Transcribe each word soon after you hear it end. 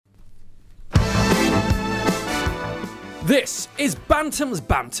This is Bantam's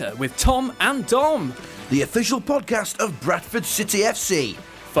Banter with Tom and Dom, the official podcast of Bradford City FC.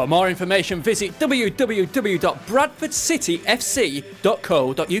 For more information, visit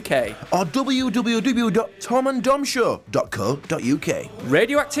www.bradfordcityfc.co.uk or www.tomanddomshow.co.uk.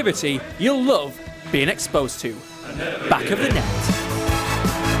 Radioactivity you'll love being exposed to. Back of the net.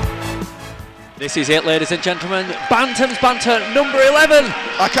 This is it, ladies and gentlemen. Bantam's Banter number 11.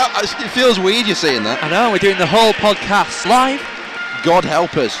 It feels weird you saying that. I know, we're doing the whole podcast live. God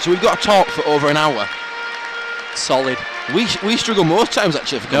help us. So we've got to talk for over an hour. Solid. We struggle most times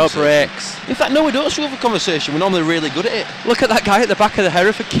actually for no conversation. breaks. In fact, no, we don't struggle for conversation. We're normally really good at it. Look at that guy at the back of the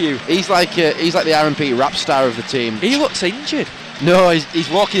Hereford queue. He's like the R&B rap star of the team. He looks injured. No, he's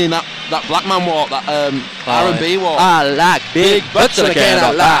walking in that black man walk, that R&B walk. I like big butts and I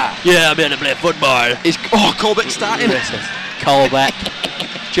cannot lie. Yeah, I'm here to play football. Colbeck starting. Colbeck.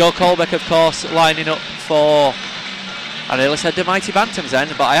 Joe Colbeck, of course, lining up for... I nearly said the mighty Bantam's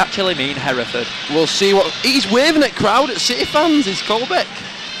End, but I actually mean Hereford. We'll see what... He's waving at crowd at City fans, is Colbeck.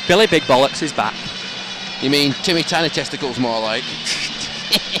 Billy Big Bollocks is back. You mean Timmy Tiny Testicles more like?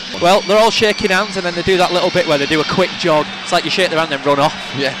 Well, they're all shaking hands and then they do that little bit where they do a quick jog. It's like you shake their hand and run off.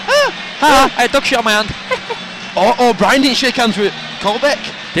 Yeah. I had a dog shit on my hand. Brian didn't shake hands with Colbeck.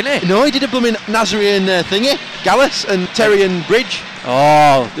 Didn't he? No, he did a blooming Nazarian thingy. Gallus and Terry and Bridge.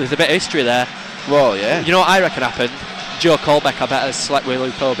 Oh, there's a bit of history there. Well, yeah. You know what I reckon happened? Joe Colbeck, I bet, has slept with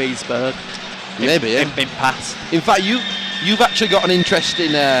Luke O'Bee's bird. Maybe, yeah. In past. In fact, you've actually got an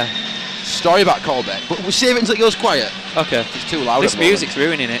interesting story about Colbeck, but we'll save it until it goes quiet. Okay. It's too loud. This music's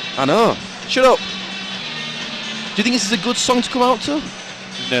ruining it. I know. Shut up. Do you think this is a good song to come out to?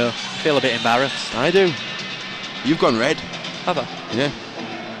 No. I feel a bit embarrassed. I do. You've gone red. Have I? Yeah.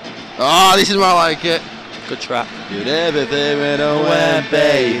 Oh, this is more like it. Good track. You'd everything went away,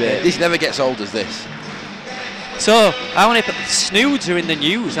 baby. This never gets old as this. So, how many snoods are in the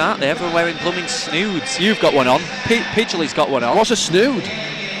news, aren't they? Everyone wearing blooming snoods. You've got one on. Pidgley's got one on. What's a snood?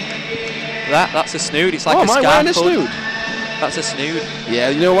 That's a snood. It's like a am I wearing a snood? That's a snood. Yeah,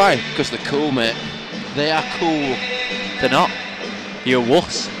 you know why? Because they're cool, mate. They are cool. They're not. You're a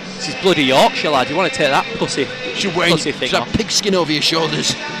wuss. This is bloody Yorkshire, lad. You want to take that pussy thing should have pigskin over your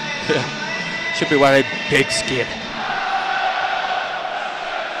shoulders. Should be wearing pigskin.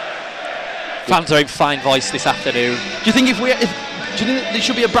 Fans are in fine voice this afternoon. Do you think do you think there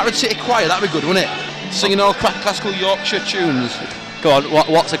should be a Bradford City choir? That'd be good, wouldn't it? Singing all classical Yorkshire tunes. Go on,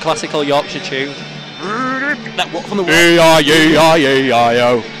 what's a classical Yorkshire tune? That what from the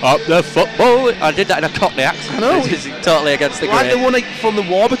E-I-E-I-E-I-O, up the football. I did that in a Cockney accent. I know. It's totally against the grain. Like the one from the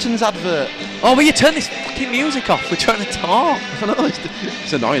Warburtons advert. Oh, will you turn this fucking music off? We're trying to talk. I know,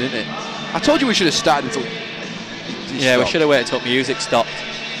 it's annoying, isn't it? I told you we should have started until... Yeah, we should have waited until music stopped.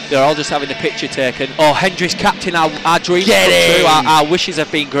 They're all just having the picture taken. Oh, Hendry's captain, our dreams come true, our wishes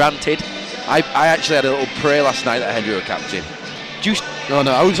have been granted. I actually had a little prayer last night that Hendry was captain. I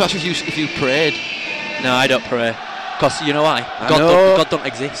was asking if you prayed. No, I don't pray. Because you know why? God don't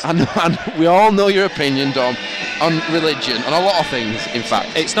exist. I know, we all know your opinion, Dom, on religion, on a lot of things, in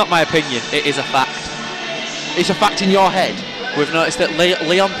fact. It's not my opinion, it is a fact. It's a fact in your head. We've noticed that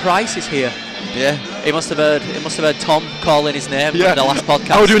Leon Price is here. Yeah. He must have heard Tom calling his name in the last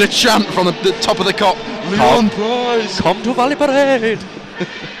podcast. I was doing a chant from the top of the cop. Leon Price! Come to Valley Parade!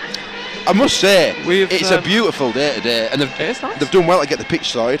 I must say, it's a beautiful day today, and they've done well to get the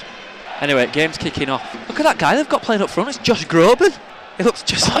pitch side. Anyway, game's kicking off. Look at that guy they've got playing up front. It's Josh Groban. He looks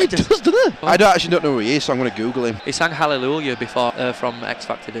just like him. Doesn't he? I actually don't know who he is, so I'm going to Google him. He sang Hallelujah before from X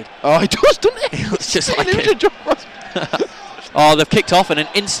Factor did. Oh, he does, doesn't he? He looks just like him. Oh, they've kicked off and an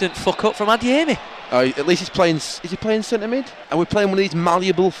instant fuck up from Adiemi. At least he's playing. Is he playing centre mid? And we're playing one of these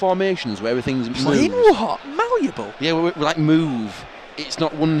malleable formations where everything's playing moves. What? Malleable? Yeah, we're like move. It's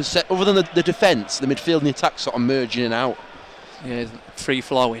not one set. Other than the defence, the midfield and the attack sort of merging in and out. Yeah, free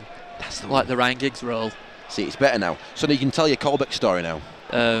flowing. That's like the Ryan Giggs role. See, it's better now. So now you can tell your Colbeck story now.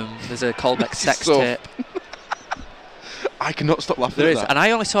 There's a Colbeck sex tape. I cannot stop laughing. There at is, that. and I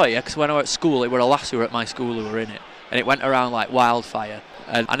only saw it because when I was at school, it were a lass who were at my school who were in it, and it went around like wildfire.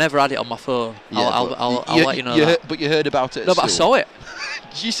 And I never had it on my phone. Yeah, I'll let you know that. But you heard about it. No, but I saw it.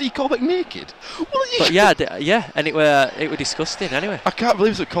 Did you see Colbeck naked? But yeah, and it were disgusting anyway. I can't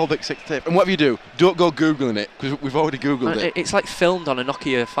believe it's a Colbeck sex tape. And whatever you do, don't go googling it because we've already googled it. It's like filmed on a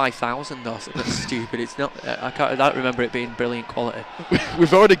Nokia 5000 or something stupid. It's not. I don't remember it being brilliant quality.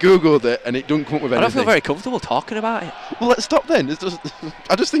 We've already googled it and it doesn't come up with anything. I don't feel very comfortable talking about it. Well, let's stop then.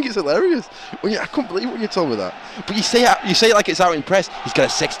 I just think it's hilarious. I couldn't believe what you told me that. But you say it like it's out in press. He's got a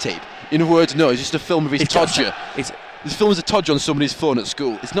sex tape. In other words, no, it's just a film of his todger. This film is a todger on somebody's phone at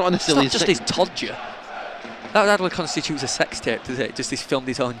school. It's not necessarily. It's not just his todger. That hardly constitutes a sex tape, does it? Just he's filmed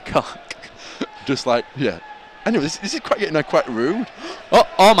his own cock. Just like, yeah. Anyway, this is getting quite rude.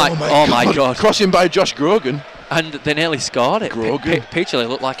 Oh my God. Crossing by Josh Grogan. And they nearly scored it. Grogan. Peachley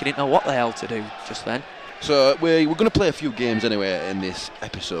looked like he didn't know what the hell to do just then. So we're going to play a few games anyway in this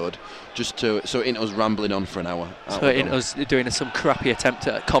episode, so it ain't us rambling on for an hour. So it ain't us doing some crappy attempt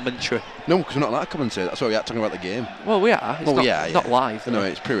at commentary. No, because we're not allowed to commentate. That's why we are talking about the game. Well, we are. It's not live. No,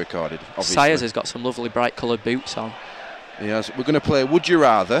 it's pre-recorded, obviously. Sayers has got some lovely bright coloured boots on. Yes, we're going to play Would You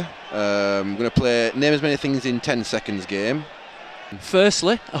Rather. We're going to play Name As Many Things in 10 Seconds game.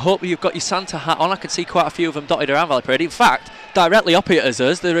 Firstly, I hope you've got your Santa hat on. I can see quite a few of them dotted around Valley Parade. In fact, directly opposite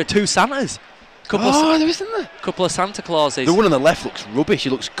us, there are 2 Santas. There isn't there? Couple of Santa Clauses. The one on the left looks rubbish. He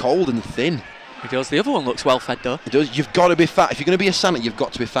looks cold and thin. He does. The other one looks well fed though. It does. You've got to be fat. If you're going to be a Santa, you've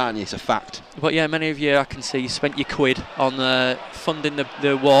got to be fat, and it's a fact. But yeah, many of you, I can see, spent your quid on funding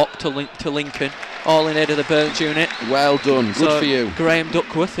the walk to Lincoln, all in aid of the Burns unit. Well done. Good for you. Graham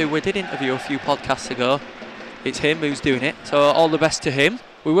Duckworth, who we did interview a few podcasts ago, it's him who's doing it. So all the best to him.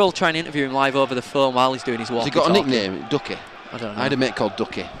 We will try and interview him live over the phone while he's doing his walk. Has he got a nickname? Ducky? I don't know. I had a mate called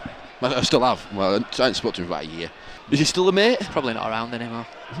Ducky. I still have. Well, I haven't spoken to him for about a year. Is he still a mate? He's probably not around anymore.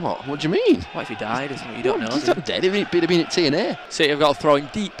 What do you mean? What if he died? Isn't it? You don't know. He's not dead. He'd have been at TNA. See, I've got to throw him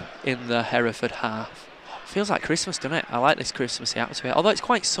deep in the Hereford half. Feels like Christmas, doesn't it? I like this Christmassy atmosphere. Although it's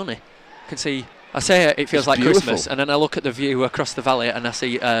quite sunny. I can see. I say it feels like beautiful. Christmas, and then I look at the view across the valley and I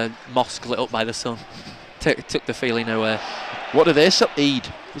see a mosque lit up by the sun. Took the feeling away. What do they sell?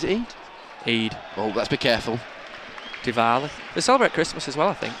 Eid. Is it Eid? Eid. Oh, let's be careful. Diwali. They celebrate Christmas as well,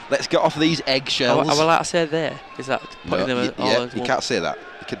 I think. Let's get off these eggshells. Are we allowed to say there? Is that putting them all as you one? can't say that.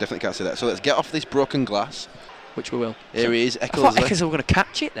 You definitely can't say that. So let's get off this broken glass. Which we will. Here he is, I thought Eccles. Eccles were going to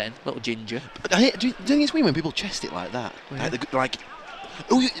catch it then, little ginger. But do you think it's weird when people chest it like that? Yeah.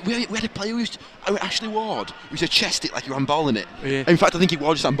 We had a player Ashley Ward, who used to chest it like you were handballing it. Yeah. In fact, I think he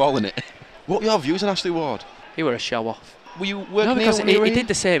was just handballing it. What were your views on Ashley Ward? He were a show off. Were you working No, because here when you were he here? did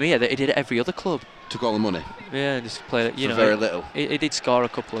the same here that he did at every other club. Took all the money. Yeah, just played it. For very little. He did score a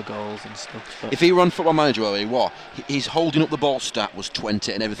couple of goals and stuff. But If he were on Football Manager, well, he was. His holding up the ball stat was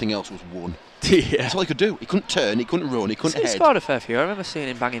 20 and everything else was 1. yeah. That's all he could do. He couldn't turn, he couldn't run, he couldn't He head. scored a fair few. I remember seeing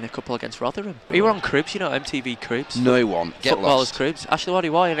him banging a couple against Rotherham. He were on Cribs, MTV Cribs. No, he won't. Get Footballers lost. Cribs. Actually, what he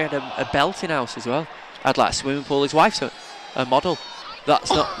was, he had a belting house as well. Had like a swimming pool. His wife's a model.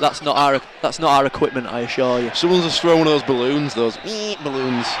 That's not our equipment, I assure you. Someone's just throwing one of those balloons,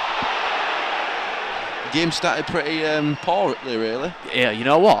 balloons. The game started pretty poorly, really. Yeah, you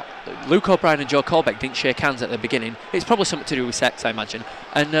know what? Luke O'Brien and Joe Colbeck didn't shake hands at the beginning. It's probably something to do with sex, I imagine.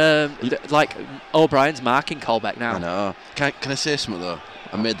 And O'Brien's marking Colbeck now. I know. Can I say something though?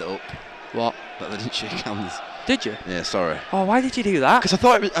 I made that up. What? That they didn't shake hands. Did you? Yeah, sorry. Oh, why did you do that? Because I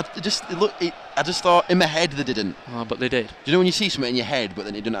thought I just thought in my head they didn't. Oh, but they did. Do you know when you see something in your head, but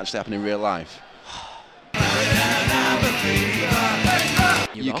then it doesn't actually happen in real life?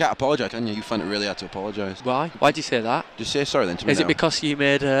 You can't apologise, can you? You find it really hard to apologise. Why? Why'd you say that? Just say sorry then to me. Is it because you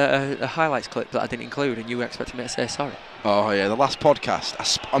made a highlights clip that I didn't include and you were expecting me to say sorry? Oh yeah, the last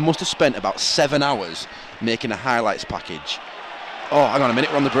podcast, I must have spent about 7 hours making a highlights package. Oh, hang on a minute,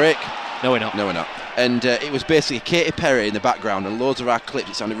 we're on the break. No, we're not. No, we're not. And it was basically Katy Perry in the background and loads of our clips.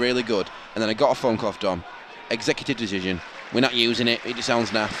 It sounded really good. And then I got a phone call off Dom. Executive decision. We're not using it. It just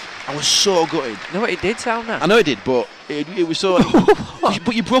sounds naff. I was so gutted. No, it did sound naff. I know it did, but it was so...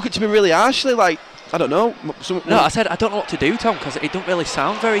 But you broke it to me really harshly, like, I don't know. No, I said I don't know what to do, Tom, because it don't really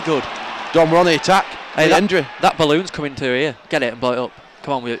sound very good. Dom, we're on the attack. Hey, Hendry. that balloon's coming to here. Get it and blow it up.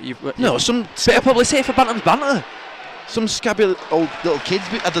 Come on, No, some bit of publicity for Bantam's banter. Some scabby old little kids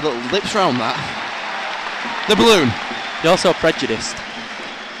had the little lips round that. The balloon. You're so prejudiced.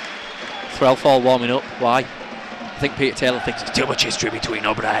 Threlfall warming up. Why? I think Peter Taylor thinks there's too much history between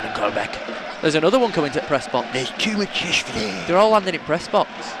O'Brien and Colbeck. There's another one coming to the press box. There's too much history. They're all landing in press box.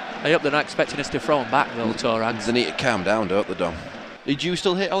 I hope they're not expecting us to throw them back, little Torags. They need to calm down, don't they, Dom? Did you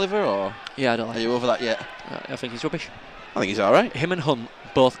still hate Oliver, or Yeah, I don't like are it. you over that yet? I think he's rubbish. I think he's all right. Him and Hunt,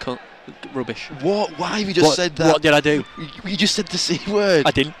 both rubbish. What? Why have you just said that? What did I do? You just said the C word.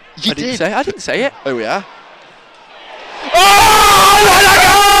 I didn't. You did. I didn't say it. Oh, we are.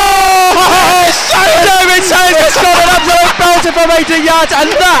 David Sayers has scored an absolute belter from 18 yards, and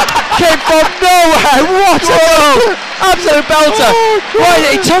that came from nowhere. What a goal! Absolute belter.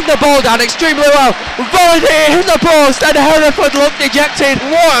 He took the ball down extremely well. Volleyed it, hit the post, and Hereford looked dejected.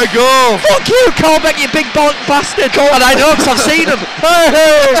 What a goal! Fuck you, Colbeck, you big bollock bastard. And I know, because I've seen him.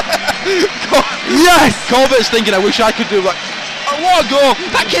 Yes! Colbert's thinking, I wish I could do that. Oh, what a goal!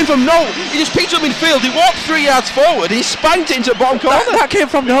 That came from nowhere. He just picked up midfield. He walked 3 yards forward. He spanked it into the bottom corner. That came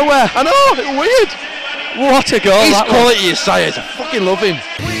from nowhere. I know. It's weird. What a goal His that was. quality is science. I fucking love him.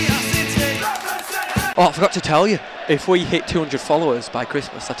 Oh, I forgot to tell you. If we hit 200 followers by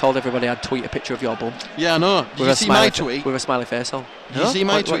Christmas, I told everybody I'd tweet a picture of your bum. Yeah, I know. Did With you a see smiley my tweet? With a smiley face on. Did you see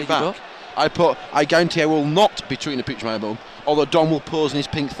my tweet back? I put, I guarantee I will not be tweeting a picture of my bum, although Don will pose in his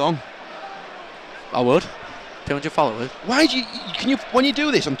pink thong. I would. 200 followers. Why do you, when you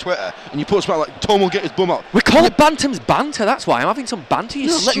do this on Twitter and you post about like Tom will get his bum out? We call it Bantam's banter, that's why I'm having some banter, you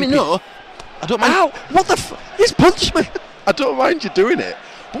No, stupid. let me know. I don't mind. Ow! What the He's punched me! I don't mind you doing it,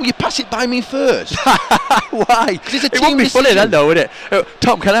 but you pass it by me first. Why? Because it's a It team wouldn't be funny decision. then though, would it?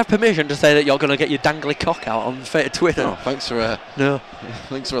 Tom, can I have permission to say that you're going to get your dangly cock out on Twitter? Oh, thanks for No.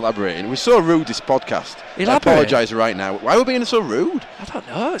 thanks for elaborating. We're so rude this podcast. I Elaborate? apologise right now. Why are we being so rude? I don't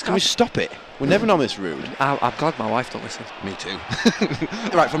know. It's Can we stop it? We're never on this rude. I'm glad my wife don't listen. Me too.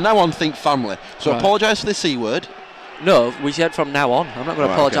 Right, from now on, think family. So Right. apologise for the C word. No, we said from now on. I'm not going to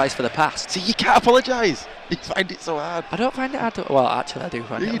Right, apologise okay. for the past. See, you can't apologise. You find it so hard. I don't find it hard to... Well, actually, I do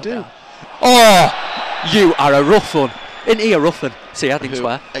find Yeah, it you hard. do. Oh! You are a rough one. Isn't he a rough one? See, I didn't Who-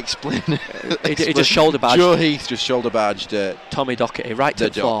 swear. Explain. He just shoulder barged Joe Heath just shoulder barged. Tommy Docherty right to The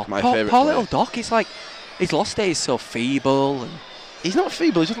the floor. Doc, my poor favourite poor player. little Doc. He's like... He's lost it. He's so feeble. And, He's not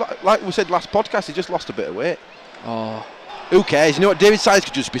feeble. He's just like we said last podcast. He just lost a bit of weight. oh... Who cares? You know what? David Sides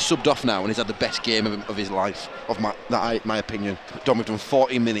could just be subbed off now, and he's had the best game of his life. My opinion. Dom, we've done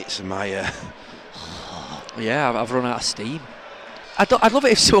 40 minutes, and my. Yeah, I've run out of steam. I'd love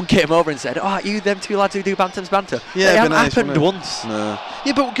it if someone came over and said, "Oh, are you them two lads who do Bantam's banter?" Yeah, it it'd be hasn't nice, happened wouldn't it? once. No.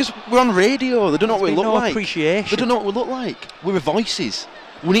 Yeah, but because we're on radio, they don't know what we There's look been no like. appreciation. They don't know what we look like. We're voices.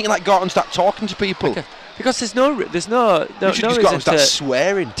 We need to like go out and start talking to people. Because there's no we should no just go out reason and start to,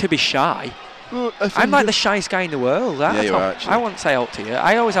 swearing. to be shy. Well, I'm like the shyest guy in the world. Yeah, you are, actually. I won't say out to you.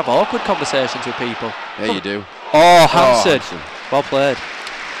 I always have awkward conversations with people. Yeah, you do. Oh, Hanson. Hanson. Well played.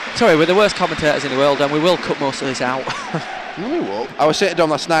 Sorry, we're the worst commentators in the world, and we will cut most of this out. No, we won't. I was saying to Dom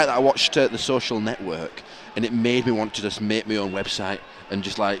last night that I watched The Social Network, and it made me want to just make my own website and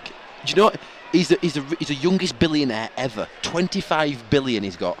just like, do you know what? He's the youngest billionaire ever. 25 billion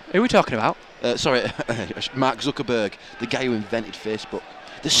he's got. Who are we talking about? Sorry, Mark Zuckerberg, the guy who invented Facebook.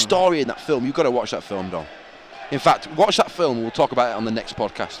 The story in that film, you've got to watch that film, Dom. In fact, watch that film and we'll talk about it on the next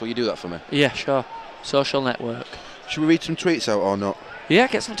podcast. Will you do that for me? Yeah, sure. Social Network. Should we read some tweets out or not? Yeah,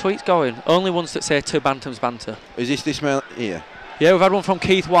 get some tweets going. Only ones that say to Bantam's banter. Is this man here? Yeah, we've had one from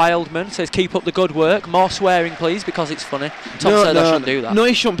Keith Wildman. Says, keep up the good work. More swearing, please, because it's funny. Tom said I shouldn't do that. No,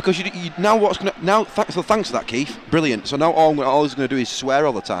 you shouldn't, because you now what's gonna now. Thanks for that, Keith. Brilliant. So now all he's gonna do is swear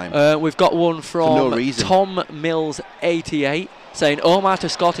all the time. We've got one from no reason. Tom Mills 88 saying Omar to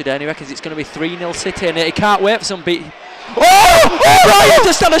score today and he reckons it's going to be 3-0 City and he can't wait for some beat. Oh, Ryan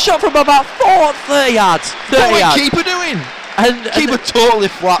just had a shot from about 30 yards. 30 What yards. was keeper doing? And Keeper totally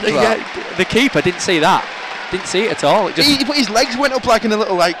flapped that. yeah, the keeper didn't see that. Didn't see it at all. It just, His legs went up like in a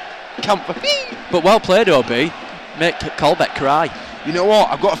little like camp. but well played, OB. Make Colbeck cry. You know what?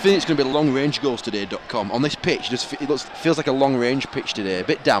 I've got a feeling it's going to be longrangegoalstoday.com. On this pitch, feels like a long range pitch today. A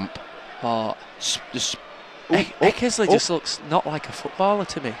bit damp. Oh, Just. Eckersley just looks not like a footballer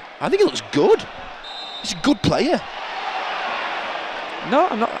to me. I think he looks good. He's a good player. No,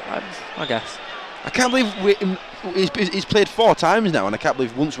 I'm not. I guess. I can't believe he's played 4 times now, and I can't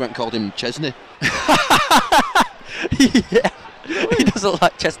believe once we went and called him Chesney. Yeah, he does look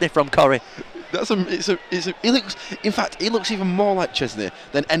like Chesney from Corrie. He looks even more like Chesney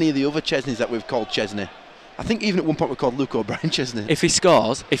than any of the other Chesneys that we've called Chesney. I think even at one point we called Luke O'Brien Chesney. If he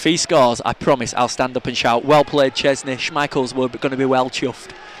scores, I promise I'll stand up and shout, "Well played, Chesney." Schmeichel's were going to be well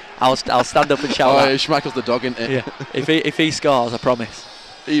chuffed. I'll stand up and shout Oh, that. yeah, Schmeichel's the dog, isn't it? Yeah. If he scores, I promise.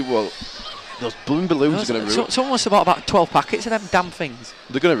 He will. Those blooming balloons are going to ruin. Someone must have bought about 12 packets of them damn things.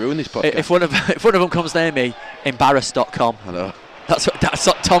 They're going to ruin this podcast. If one of them comes near me, embarrassed.com. I know. That's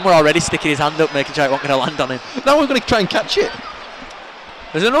what Tom were already sticking his hand up, making sure it wasn't going to land on him. Now we're going to try and catch it.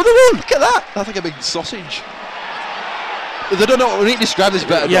 There's another one. Look at that. That's like a big sausage. They don't know. We need to describe this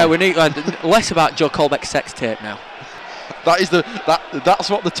better. Yeah, Dom. we need less about Joe Colbeck's sex tape now. That's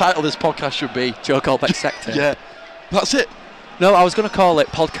what the title of this podcast should be. Joe Colbeck's sex tape. Yeah, that's it. No, I was going to call it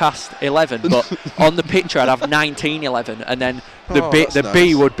Podcast 11, but on the picture I'd have 1911, and then the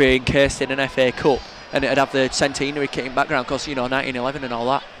B would be encased in an FA Cup, and it'd have the centenary kit in background, because, 1911 and all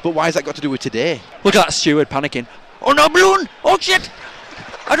that. But why has that got to do with today? Look at that steward panicking. Oh no, balloon! Oh shit!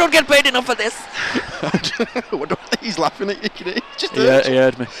 I don't get paid enough for this. He's laughing at you, kid. He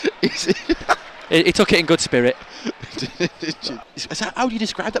heard me. He took it in good spirit. How do you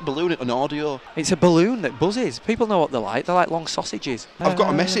describe that balloon on audio? It's a balloon that buzzes. People know what they're like. They're like long sausages. I've got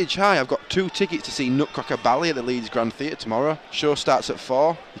a message. Hi, I've got 2 tickets to see Nutcracker Ballet at the Leeds Grand Theatre tomorrow. Show starts at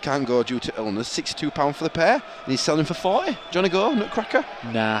 4. You can't go due to illness. £62 for the pair, and he's selling for 40. Do you want to go, Nutcracker?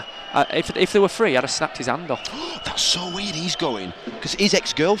 Nah. If they were free, I'd have snapped his hand off. That's so weird. He's going because his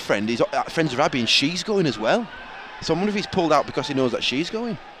ex-girlfriend is friends with Abby, and she's going as well. So I wonder if he's pulled out because he knows that she's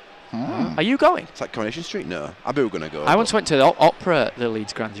going. Are you going? It's like Coronation Street. No, Abby were going to go. I once went to the opera at the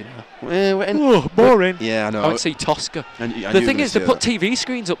Leeds Grand, you know. Boring. Yeah, I know. I went to see Tosca. The thing is, they put TV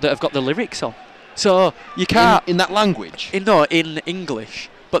screens up that have got the lyrics on, so you can't in that language. In English,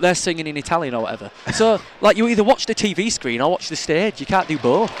 but they're singing in Italian or whatever. So like you either watch the TV screen or watch the stage. You can't do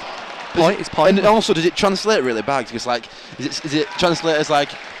both. It's pointless. And also, does it translate really bad? Because like, is it translate as like,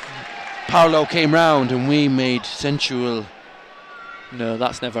 Paolo came round and we made sensual? No,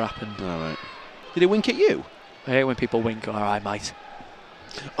 that's never happened. All right. Did he wink at you? I hate when people wink. All right, mate.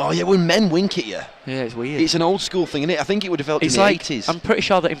 Oh yeah, when men wink at you. Yeah, it's weird. It's an old school thing, isn't it? I think it would develop in the 80s. I'm pretty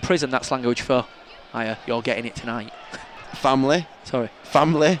sure that in prison that's language for, hiya, you're getting it tonight. Family. Sorry.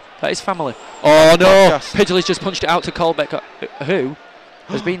 Family. That is family. Oh no! Podcast. Pidgley's just punched it out to Colbeck. Who?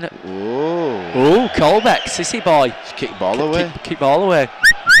 Has been. Oh, Colbeck, sissy boy. Just kick ball away. Keep ball away.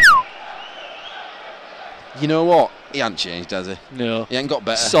 You know what? He ain't changed, has he? No. He ain't got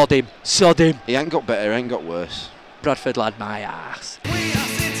better. Sod him. He ain't got better. He ain't got worse. Bradford lad, my ass.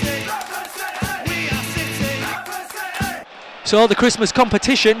 So the Christmas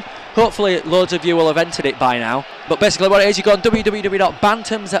competition, hopefully loads of you will have entered it by now. But basically what it is, you go on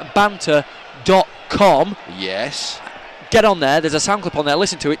www.bantamsbantr.com. Yes. Get on there, there's a sound clip on there,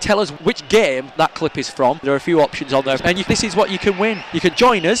 listen to it, tell us which game that clip is from. There are a few options on there, and this is what you can win. You can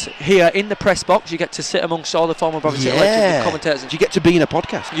join us here in the press box, you get to sit amongst all the former Bradford City legends and commentators. Do you get to be in a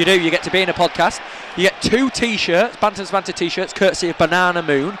podcast? You do, you get to be in a podcast. You get 2 t-shirts, Bantam's Banter t-shirts, courtesy of Banana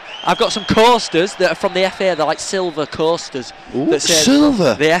Moon. I've got some coasters that are from the FA, they're like silver coasters. Ooh, that say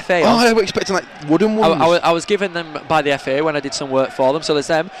silver? The FA. Oh, I was expecting like wooden ones. I was given them by the FA when I did some work for them, so there's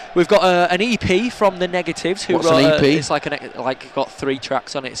them. We've got an EP from the Negatives. Who What's wrote an EP? It's got 3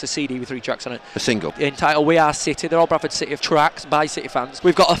 tracks on it. It's a CD with 3 tracks on it. A single. Entitled We Are City. They're all Bradford City of tracks by City fans.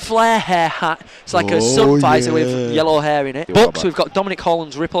 We've got a flare hair hat. It's like a sun visor with yellow hair in it. Books. We've got Dominic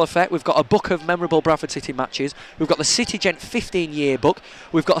Holland's Ripple Effect. We've got a book of memorable Bradford City matches. We've got the City Gent 15-year book.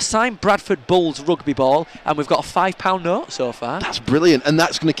 We've got a signed Bradford Bulls rugby ball, and we've got a £5 note so far. That's brilliant, and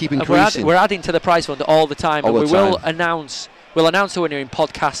that's going to keep increasing. We're adding to the prize fund all the time, all and the will time. announce. We'll announce the winner in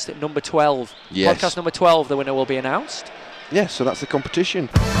podcast number 12. Yes. Podcast number 12, the winner will be announced. Yeah, so that's the competition.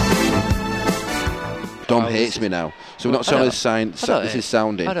 Dom hates me now, so we're not showing this sign. This is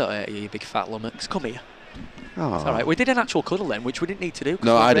sounding. I don't hate you, you big fat lummox. Come here. Oh. It's all right. We did an actual cuddle then, which we didn't need to do.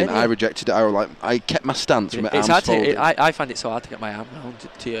 No, I didn't. I rejected it. I kept my stance. With my it's arms hard folded. I find it so hard to get my arm round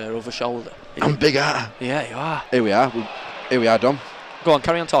to your other shoulder. I'm big at. Yeah, you are. Here we are. Here we are, Dom. Go on,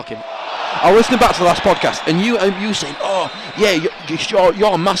 carry on talking. I was listening back to the last podcast, and you saying, "Oh, yeah,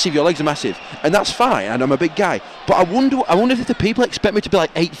 you're massive. Your legs are massive," and that's fine. And I'm a big guy, but I wonder if the people expect me to be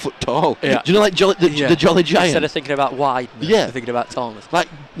like 8 foot tall. Yeah. Do you know, like the Jolly Giant? Instead of thinking about wideness, yeah, they're thinking about tallness, like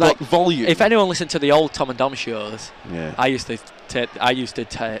volume. If anyone listened to the old Tom and Dom shows, yeah, I used to say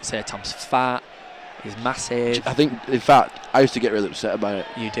Tom's fat. He's massive. I think, in fact, I used to get really upset about it.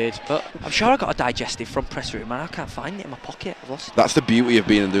 You did, but I'm sure I got a digestive from Press Room, and I can't find it in my pocket. I've lost it. That's the beauty of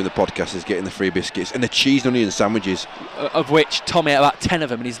being and doing the podcast, is getting the free biscuits and the cheese and onion sandwiches. Of which Tom ate about 10 of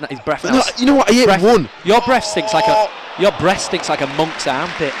them, and his breath. No, you know what? I ate one. Your breath stinks like a monk's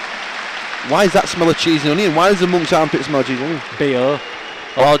armpit. Why does that smell of cheese and onion? Why does the monk's armpit smell of cheese and onion? B.O.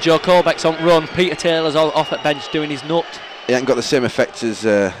 Oh, Joe Colbeck's on run. Peter Taylor's off at bench doing his nut. He ain't got the same effect as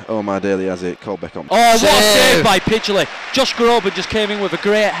Omar Daly, has it? Colbeck on. Oh, what a save by Pidgley. Josh Groban just came in with a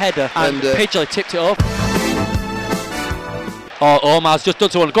great header, and Pidgley tipped it up. Oh, Omar's just done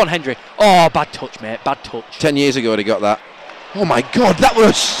someone. Go on, Hendry. Oh, bad touch, mate. Bad touch. 10 years ago he got that. Oh my God, that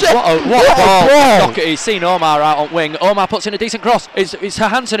was a sick. What a ball. Look at, he's seen Omar out on wing. Omar puts in a decent cross. It's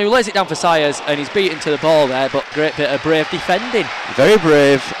Hansen who lays it down for Sayers, and he's beaten to the ball there, but great bit of brave defending. Very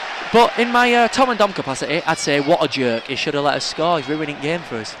brave. But in my Tom and Dom capacity, I'd say what a jerk. He should have let us score. He's ruining game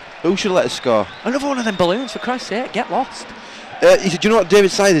for us. Who should have let us score? Another one of them balloons, for Christ's sake. Get lost. He said, do you know what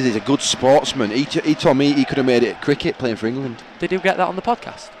David Siders is? A good sportsman. He told me he could have made it at cricket playing for England. Did you get that on the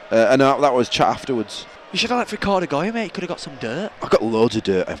podcast? And that was chat afterwards. You should have let Ricardo go, mate. You could have got some dirt. I've got loads of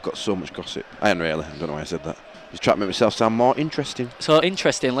dirt. I've got so much gossip. I ain't really. I don't know why I said that. Just trying to make myself sound more interesting. So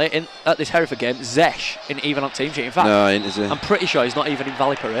interestingly, at this Hereford game, Zesh isn't even on team sheet. In fact, no, he isn't. I'm pretty sure he's not even in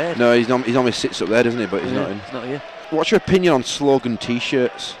Valley Parade. No, he's not. He normally sits up there, doesn't he? But he's not in. He's not here. What's your opinion on slogan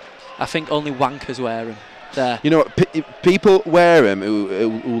T-shirts? I think only wankers wear them. There. You know what? People wear them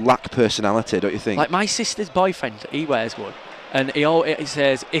who lack personality, don't you think? Like my sister's boyfriend, he wears one, and he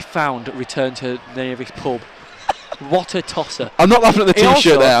says, "If found, return to the nearest pub." What a tosser! I'm not laughing at the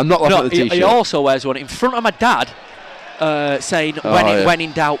T-shirt there. I'm not laughing at the T-shirt. He also wears one in front of my dad, saying, "When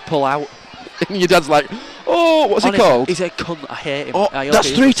in doubt, pull out." And your dad's like, "Oh, what's it called?" He's a cunt. I hate him. Oh,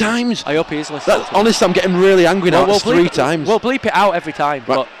 that's 3 times. I hope he is listening. Honestly, I'm getting really angry now. That's 3 times. We'll bleep it out every time.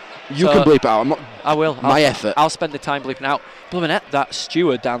 Right. But you can bleep it out. I'm not. I will. Effort. I'll spend the time bleeping out. Blooming it, that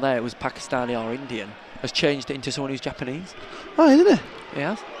steward down there, it was Pakistani or Indian, has changed it into someone who's Japanese. Oh, isn't it? He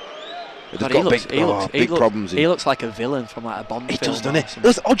has. God, he looks big problems. He looks like a villain from like a Bond film. He does, doesn't he? It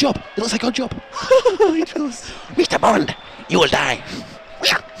looks like Odd Job. It looks like Odd Job. He does. Mr. Bond, you will die.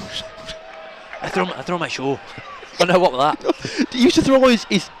 I throw my shoe. I know what was that. He used to throw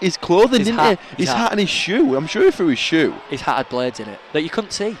his clothing, didn't he? His hat and his shoe. I'm sure he threw his shoe. His hat had blades in it that you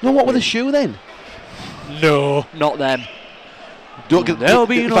couldn't see. No, what were the shoe then? No, not them. Don't get.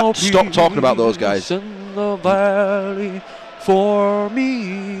 Stop talking about those guys. In the valley for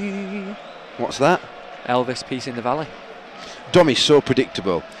me. What's that? Elvis, Peace in the Valley. Dommy's so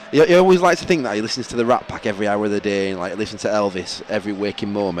predictable. He always likes to think that he listens to the Rat Pack every hour of the day, and like listens to Elvis every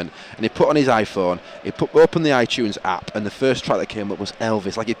waking moment. And he put on his iPhone, opened the iTunes app, and the first track that came up was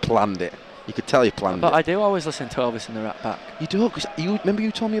Elvis, like he'd planned it. You could tell he planned it. But I do always listen to Elvis and the Rat Pack. You do, because remember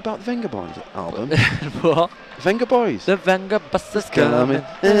you told me about the Venga Boys album? What? Venga Boys. The Venga Busters coming,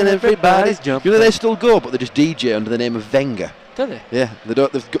 and everybody's jumping. You know they still go, but they just DJ under the name of Venga. Do they? Yeah, they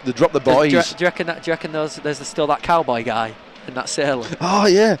drop the boys. Do you reckon there's still that cowboy guy and that sailor? Oh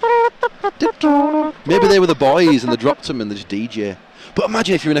yeah. Maybe they were the boys and they dropped them and they just DJ. But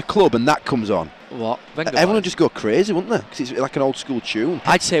imagine if you're in a club and that comes on. What? Everyone would just go crazy, wouldn't they? Because it's like an old school tune.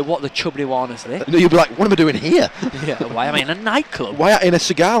 I'd say, what the Chubney Warren is this? No, you'd be like, what am I doing here? Yeah, why am I in a nightclub? Why am I in a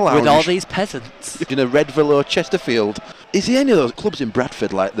cigar lounge? With all these peasants. In a Redville or Chesterfield. Is there any of those clubs in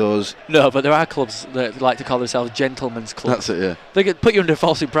Bradford like those? No, but there are clubs that like to call themselves gentlemen's clubs. That's it, yeah. They could put you under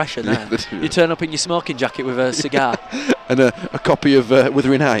false impression there. Yeah, you turn up in your smoking jacket with a cigar. And a copy of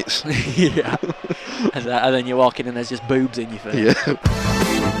Wuthering Heights. Yeah. And then you walk in and there's just boobs in your face. Yeah.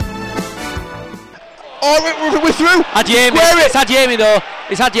 Oh, we're through. Adiemi. It's Adiemi though.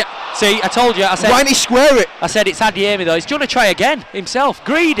 It's Adiemi. See, I told you. I said. Why didn't he square it? I said it's Adiemi though. He's going to try again himself.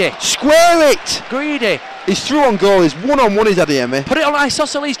 Greedy. Square it. Greedy. He's through on goal. He's 1-on-1. Is Adiemi. Put it on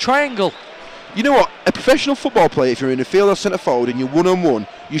isosceles triangle. You know what? A professional football player, if you're in the field or centre forward and you're 1-on-1,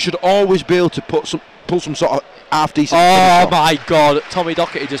 you should always be able to pull some sort of half decent. Oh my God! Tommy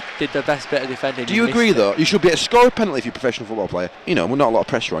Docherty just did the best bit of defending. Do you agree though? You should be able to score a penalty if you're a professional football player. You know, not a lot of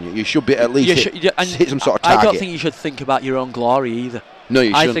pressure on you. You should be at least hit some sort of target. I don't think you should think about your own glory either. No,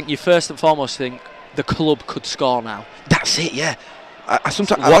 you shouldn't. I think you first and foremost think the club could score now. That's it. Yeah. I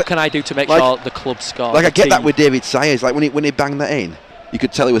sometimes. What can I do to make sure the club score? Like I get that with David Sayers. Like when he banged that in, you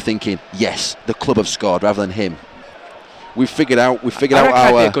could tell he was thinking, yes, the club have scored rather than him. We've figured out our.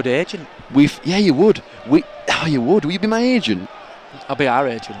 I'd be a good agent. Yeah, you would. You would. Will you be my agent? I'll be our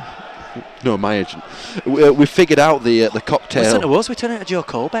agent. No, my agent. We figured out the cocktail. Listen to us. We turn it to Joe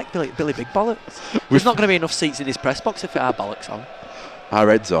Colbeck, Billy Big Bollocks. There's not going to be enough seats in his press box if our bollocks on. Our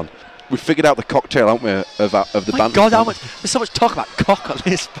heads on. We figured out the cocktail, haven't we, of the band. God, there's so much talk about cock on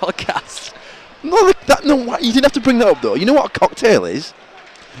this podcast. No, you didn't have to bring that up though. You know what a cocktail is?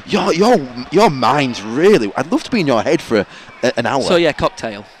 Your mind's really. I'd love to be in your head for an hour. So yeah,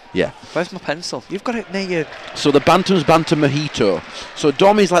 cocktail. Yeah. Where's my pencil? You've got it near you. So the Bantam's Bantam Mojito. So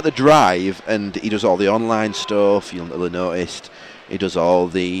Dommy's like the drive, and he does all the online stuff. You'll have noticed. He does all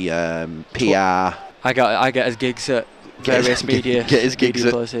the PR. I get his gigs at various media. Get his gigs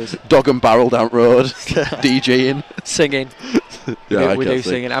at places. Dog and Barrel down road, DJing, singing. Yeah, we do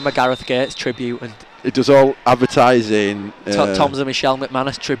singing. I'm a Gareth Gates tribute, and it does all advertising. Tom's a Michelle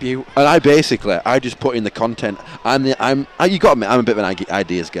McManus tribute. And I just put in the content. You got to admit, I'm a bit of an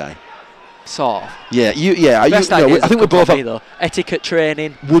ideas guy. Sort of. Yeah, I think we're both. Though. Etiquette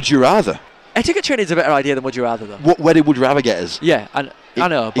training. Would you rather? Etiquette training is a better idea than would you rather though. Where did Would You Rather get us? Yeah, I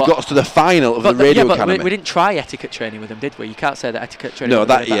know. But he got us to the final of the Radio Academy. We didn't try etiquette training with him, did we? You can't say that etiquette training. No, was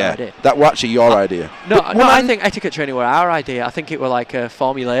a better idea. That was actually your idea. No, I think etiquette training were our idea. I think it were like a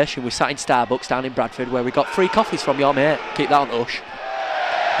formulation. We sat in Starbucks down in Bradford where we got free coffees from your mate. Keep that on hush.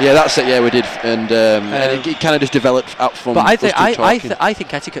 Yeah, that's it. Yeah, we did, and it kind of just developed out from. But I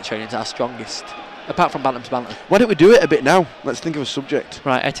think etiquette training is our strongest. Apart from Bantam's Bantam. Why don't we do it a bit now? Let's think of a subject.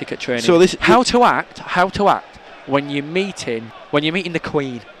 Right, etiquette training. So how to act when you're meeting the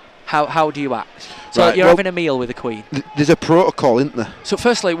Queen. How do you act? So you're having a meal with the Queen. There's a protocol, isn't there? So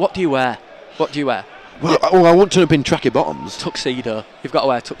firstly, what do you wear? Well, I want to have been tracky bottoms. Tuxedo. You've got to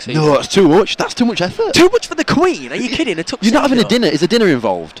wear a tuxedo. No, that's too much. That's too much effort. Too much for the Queen? Are you kidding? A tuxedo? You're not having a dinner. Is a dinner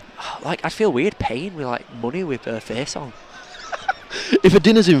involved? Like, I'd feel weird paying with like money with her face on. If a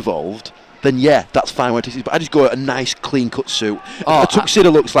dinner's involved, then yeah, that's fine. But I just go a nice, clean-cut suit. Oh, a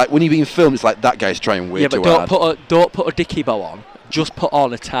tuxedo looks like when you're being filmed. It's like that guy's trying way too hard. Don't put a dicky bow on. Just put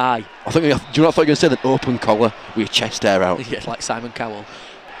on a tie. Do you know what I thought you were going to say? An open collar with your chest hair out. Yeah, like Simon Cowell.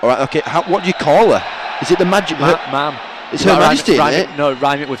 All right, okay. What do you call her? Is it the magic? Ma'am. It's Her Majesty, isn't it? No,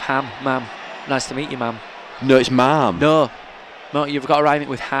 rhyme it with ham, ma'am. Nice to meet you, ma'am. No, it's ma'am. No, you've got to rhyme it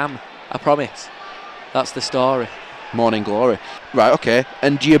with ham. I promise. That's the story. Morning glory. Right, okay.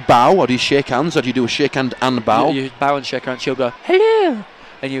 And do you bow or do you shake hands or do you do a shake hand and bow? You bow and shake her and she'll go, hello.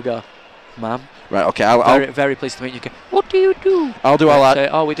 And you go, ma'am. Right, okay. Very pleased to meet you. What do you do? I'll do all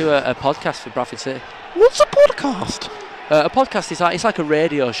that. Oh, we do a podcast for Bradford City. What's a podcast? A podcast is like a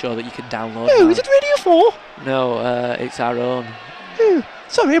radio show that you can download. Oh, is it Radio 4? No, it's our own. Oh,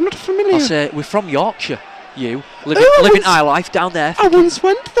 sorry, I'm not familiar. I'll say, we're from Yorkshire. You living high life down there. I once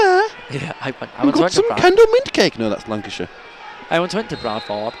went there. Yeah, I once went to some candle mint cake. No, that's Lancashire. I once went to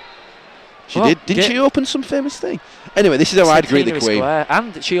Bradford. She did. Didn't she open some famous thing? Anyway, this is how I'd greet the Queen. Square.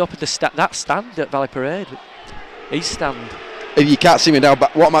 And she opened that stand at Valley Parade. East stand. If you can't see me now,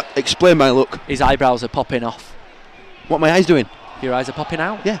 but explain my look. His eyebrows are popping off. What are my eyes doing? Your eyes are popping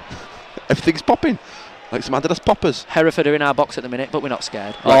out? Yeah. Everything's popping. Like some Adidas poppers. Hereford are in our box at the minute, but we're not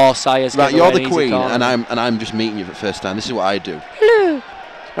scared. Right. Oh, Sire's right, you're the Queen, and I'm just meeting you for the first time. This is what I do. Hello.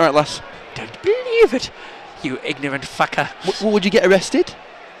 All right, lass. Don't believe it, you ignorant fucker. Would you get arrested?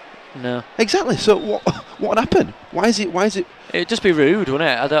 No. Exactly. So what would happen? Why is it? It'd just be rude, wouldn't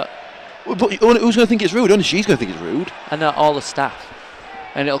it? But who's going to think it's rude? Only she's going to think it's rude. And all the staff.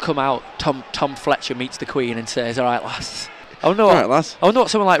 And it'll come out. Tom Fletcher meets the Queen and says, "All right, lass." I wonder what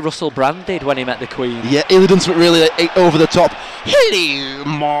someone like Russell Brand did when he met the Queen. Yeah, he'd have done something really over the top. Hello,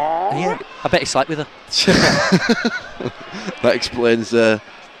 Mom. Yeah, I bet he slept with her. That explains. I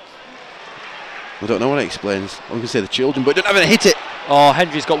don't know what it explains. I'm going to say the children, but don't have to hit it. Oh,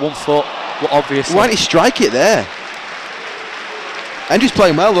 Hendry's got 1 foot. Well, obviously. Why didn't he strike it there? Hendry's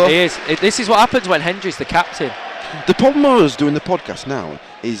playing well though. He is. This is what happens when Hendry's the captain. The problem I was doing the podcast now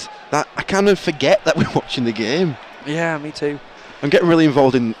is that I kind of forget that we're watching the game. Yeah, me too. I'm getting really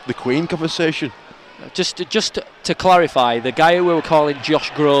involved in the Queen conversation. Just to clarify, the guy who we were calling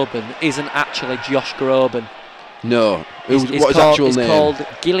Josh Groban isn't actually Josh Groban. No. What is his actual name? He's called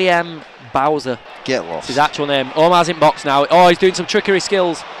Guillaume Bowser. Get lost. It's his actual name. Omar's in box now. Oh, he's doing some trickery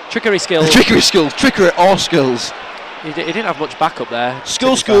skills. Trickery or skills. He didn't have much backup there.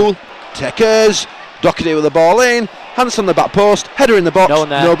 School. Techers. Doherty with the ball in. Hands on the back post. Header in the box. No one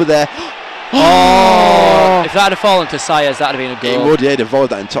there. Nobody there. Oh! If that had fallen to Sires, that would have been a goal. It would, yeah. He'd avoid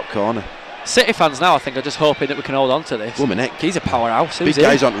that in top corner. City fans now, I think, are just hoping that we can hold on to this. Woman neck. He's a powerhouse. Big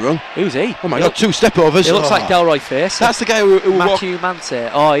guy's on the run. Who's he? Oh my God, 2 step overs. He looks like Delroy Face. That's the guy who Matthew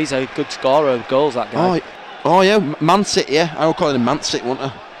Mansett. Oh, he's a good scorer of goals, that guy. Oh yeah, Mansett, yeah. I would call him Mansett,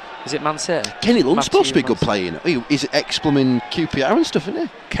 wouldn't I? Is it Mansett? Kenny Lunt's supposed to be a good player. He's ex-plumbing QPR and stuff, isn't he?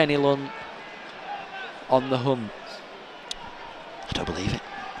 Kenny Lunt on the hunt. I don't believe it.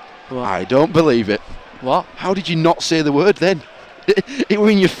 What? I don't believe it. What? How did you not say the word then? It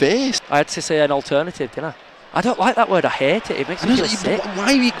was in your face. I had to say an alternative, didn't I? I don't like that word. I hate it. It makes me feel sick.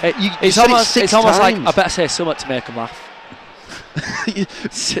 Why you it's said almost, it 6 times. Like I better say something to make them laugh.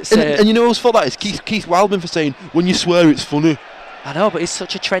 and you know whose fault that is? Keith Wildman for saying, when you swear it's funny. I know, but he's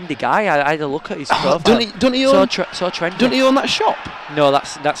such a trendy guy. I had a look at his profile. Don't he own, so trendy. Don't he own that shop? No,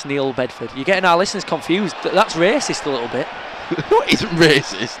 that's Neil Bedford. You're getting our listeners confused. That's racist a little bit. No, it isn't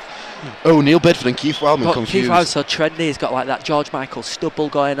racist. Oh, Neil Bedford and Keith Wildman confused. Keith Wildman's so trendy. He's got like that George Michael stubble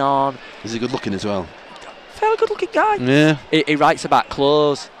going on. Is he good looking as well? Fairly good looking guy. Yeah. He writes about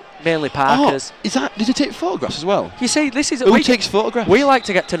clothes, mainly Parkers. Oh, did he take photographs as well? You see, this is... Who takes photographs? We like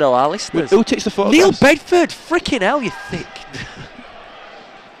to get to know our listeners. Who takes the photographs? Neil Bedford! Freaking hell, you thick.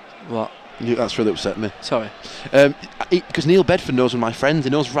 What? That's really upset me. Sorry. Because Neil Bedford knows one of my friends.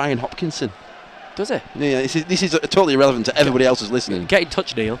 He knows Ryan Hopkinson. Does he? Yeah, this is totally irrelevant to everybody else who's listening. Get in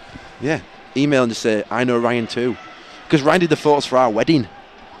touch, Neil. Yeah. Email and just say, I know Ryan too. Because Ryan did the photos for our wedding.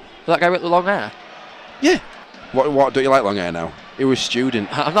 That guy with the long hair? Yeah. What don't you like long hair now? He was a student.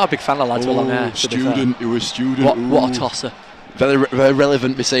 I'm not a big fan of lads with long hair. Student. He was a student. What a tosser. Very, very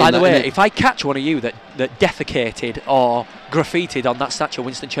relevant me saying that. By the way, if I catch one of you that defecated or graffitied on that statue of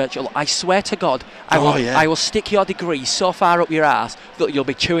Winston Churchill, I swear to God, I will stick your degree so far up your ass that you'll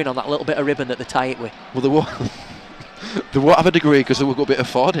be chewing on that little bit of ribbon that they tie it with. Well, they won't have a degree because they won't be able to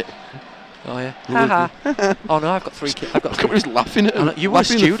afford it. Oh yeah. Haha. Oh no, I've got 3 kids. I've got I was laughing at him. You were a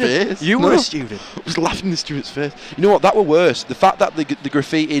laughing in the student. face. You were a student. I was laughing in the student's face. You know what? That were worse. The fact that they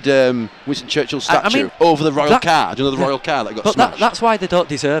graffitied Winston Churchill's statue over the royal car. Do you know the royal car that got smashed? But that's why they don't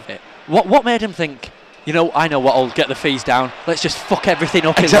deserve it. What made him think? You know, I know what'll get the fees down. Let's just fuck everything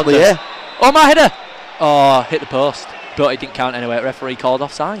up Exactly. in London. Yeah. Oh, my header! Oh, hit the post. But it didn't count anyway. Referee called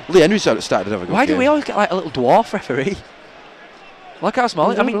offside. Lee Henry started to have a good Why game. do we always get like a little dwarf referee? Look how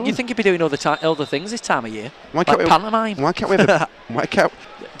small. I mean, you think he'd be doing other things this time of year? Why can't like pantomime. Why can't we have a... Why can't...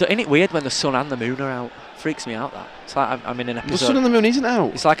 Isn't it weird when the sun and the moon are out? Freaks me out, that. It's like I'm in an episode... The sun and the moon isn't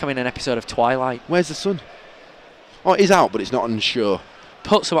out. It's like I'm in an episode of Twilight. Where's the sun? Oh, it is out, but it's not on show.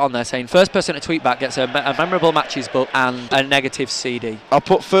 Put someone on there saying, first person to tweet back gets a memorable matches book and a negative CD. I'll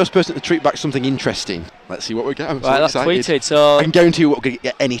put first person to tweet back something interesting. Let's see what we get. I'm Right, so that's excited. tweeted. So I can guarantee you we're going to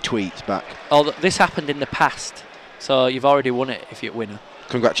get any tweets back. this happened in the past. So you've already won it if you're a winner.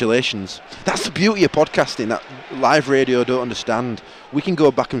 Congratulations. That's the beauty of podcasting that live radio don't understand. We can go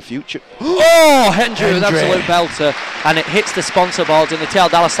back in future. Oh, Hendry with Hendry. absolute belter. And it hits the sponsor boards in the tail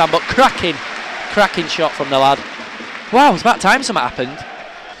dollar stand, but cracking shot from the lad. Wow, it's about time something happened.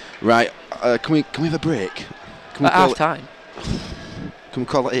 Right, can we have a break? Can we At call half it- time. Can we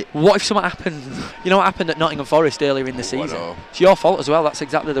call it? What if something happened? You know what happened at Nottingham Forest earlier in the season? know. It's your fault as well. That's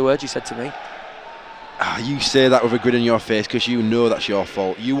exactly the word you said to me. You say that with a grin on your face because you know that's your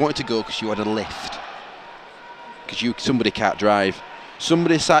fault. You wanted to go because you had a lift. Because somebody can't drive.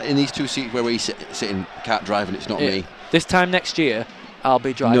 Somebody sat in these 2 seats where we sitting can't drive, and it's not me. This time next year, I'll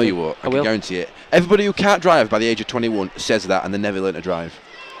be driving. No, you won't. I can will. guarantee it. Everybody who can't drive by the age of 21 says that, and they never learn to drive.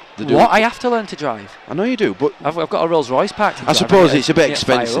 They do. What? I have to learn to drive. I know you do, but I've got a Rolls Royce parked. I suppose it's a bit Yeah,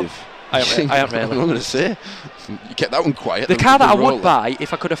 fire up. expensive. I am really. I'm going to say. You kept that one quiet. The car that I would buy,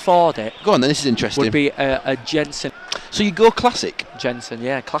 if I could afford it, Go on then, this is interesting. would be a Jensen. So you go classic,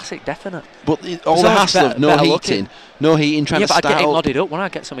 Yeah, classic, definite. but all So the much hassle of no better heating, trying Yeah, to but I'd get it start modded up when I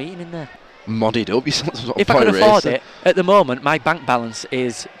get some eating in there. modded up. You sound like some sort of If I could pirate afford racer. it, at the moment, my bank balance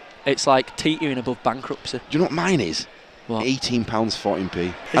it's like teetering above bankruptcy. Do you know what mine is? What? £18.14p. And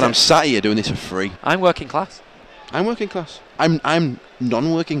it? I'm sat here doing this for free. I'm working class. I'm working class. I'm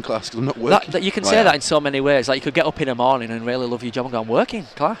non-working class because I'm not working. That you can Well, say I that am. in so many ways. Like you could get up in the morning and really love your job and go, I'm working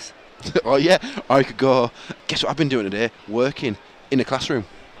class. Oh yeah, or I could go. Guess what I've been doing today? Working in a classroom.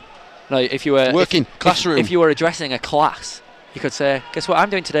 No, if you were Working classroom. If you were addressing a class, you could say, "Guess what I'm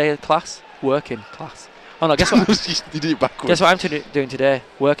doing today, class? Working class." Oh no, guess what? You did it backwards. Guess what I'm doing today?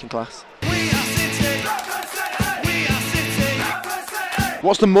 Working class.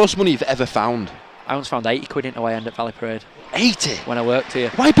 What's the most money you've ever found? I once found 80 quid into my end at Valley Parade 80. when I worked here.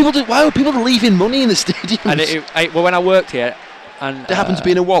 Why are people leaving money in the stadium? And well, when I worked here, and It happens to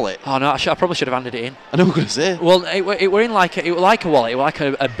be in a wallet. Oh no, I probably should have handed it in. I know what I'm going to say. Well, it were in like it were like a wallet. It were like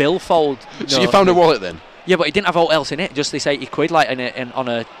a billfold. So note. you found a wallet then? Yeah, but it didn't have all else in it. Just this 80 quid, like on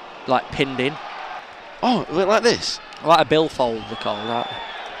a like pinned in, Oh, like this? like a billfold. They call that.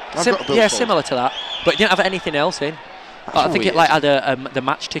 I've got a Yeah, billfold. similar to that, but it didn't have anything else in. I think it weird. like had the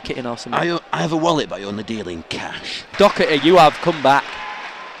match ticket in or something. I have a wallet, but I only deal in cash. Doherty, you have come back.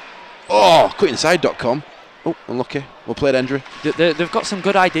 Oh, cutinside.com. Oh, unlucky. We'll play it, Hendry. They've got some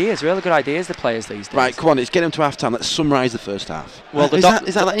good ideas, really good ideas, the players these days. Right, come on, it's getting them to half time. Let's summarise the first half. Well, the is doc-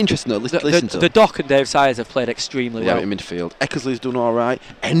 that interesting though? Listen to The Doc and Dave Sayers have played extremely yeah, well. in midfield. Eckersley's done all right.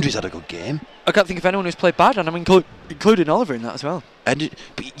 Hendry's had a good game. I can't think of anyone who's played bad, and I'm including Oliver in that as well. But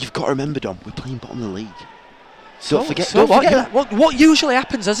you've got to remember, Dom, we're playing bottom of the league. So Don't forget what, that. what usually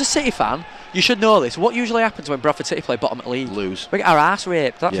happens as a City fan, you should know this, what usually happens when Bradford City play bottom of the league? Lose. We get our arse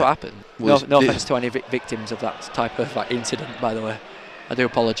raped, that's Yeah. what happened. Well, No it's- offence to any victims of that type of incident, by the way. I do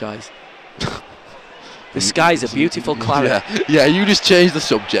apologise. The sky's a beautiful claret. Yeah, you just changed the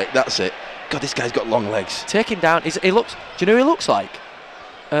subject, that's it. God, this guy's got long legs. Take him down. Do you know who he looks like?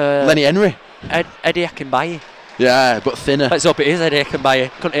 Lenny Henry. Eddie Akinbaye. Yeah, but thinner. Let's hope it is Eddie Akinbaye.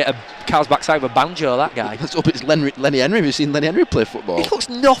 Couldn't hit a cow's backside with a banjo, that guy. Let's hope it's Lenny Henry. Have you seen Lenny Henry play football? He looks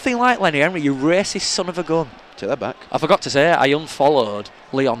nothing like Lenny Henry, you racist son of a gun. Take that back. I forgot to say, I unfollowed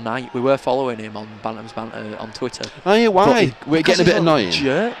Leon Knight. We were following him on Bantam's Banter on Twitter. Oh yeah, why? But We're getting a bit annoying.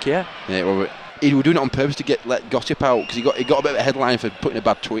 Jerk, yeah. Yeah, well, he was doing it on purpose to let gossip out because he got a bit of a headline for putting a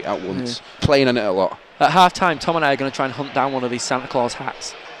bad tweet out once, playing on it a lot. At half time, Tom and I are going to try and hunt down one of these Santa Claus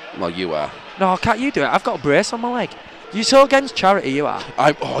hats. Well, you are. No, can't you do it? I've got a brace on my leg. You're so against charity, you are.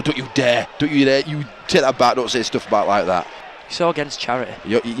 Don't you dare! Don't you dare! You take that back. Don't say stuff about like that. You're so against charity.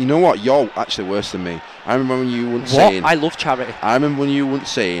 You know what? You're actually worse than me. I remember when you weren't What? saying. I love charity. I remember when you weren't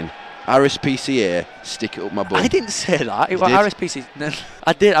saying RSPCA, stick it up my bum. I didn't say that. It You was did? RSPC. No,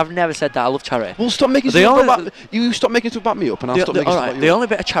 I did. I've never said that. I love charity. Well, stop making The stuff only- about you. Stop making stuff about me up, and I'll stop making stuff about the you. only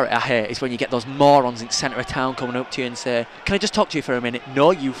bit of charity I hate is when you get those morons in the centre of town coming up to you and say, "Can I just talk to you for a minute?"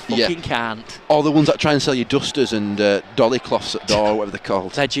 No, you fucking can't. Or the ones that try and sell you dusters and dolly cloths at door, or whatever they're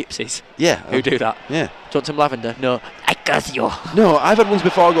called. They're gypsies Yeah. who do that. Yeah. Do you want some lavender? No. I curse you. No, I've had ones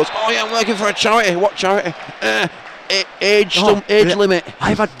before. Goes, oh yeah, I'm working for a charity. What charity? Age limit.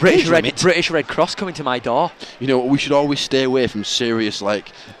 I've had Age limit? British Red Cross coming to my door. You know, we should always stay away from serious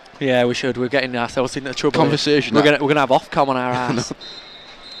Yeah, we should. We're getting ourselves into trouble. conversation. We're gonna have Ofcom on our ass.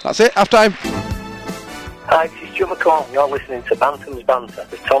 That's it. Half time. Hi, this is Joe McCall. You're listening to Bantam's Banter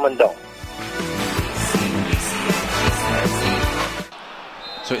with Tom and Dom.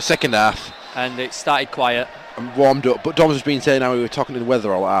 So it's second half. And it started quiet. I'm warmed up, but Dom's just been saying how we were talking to the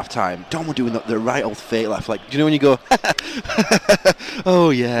weather all at half time. Dom was doing the right old fake laugh, like, do you know when you go, oh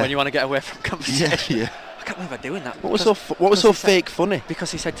yeah, When you want to get away from yeah, conversation. yeah. I can't believe I'm doing that. What was so fake funny?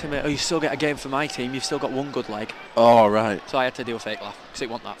 Because he said to me, "Oh, you still get a game for my team. You've still got one good leg." Oh right. So I had to do a fake laugh because it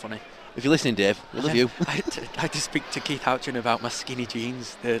wasn't that funny. If you're listening, Dave, we love you. I had to speak to Keith Houchin about my skinny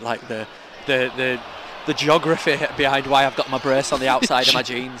jeans, the geography behind why I've got my brace on the outside of my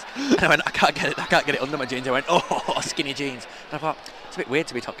jeans. And I went, I can't get it under my jeans. I went, oh, skinny jeans. And I thought, it's a bit weird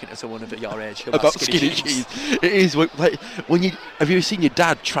to be talking to someone of your age about skinny jeans. It is like when you have you ever seen your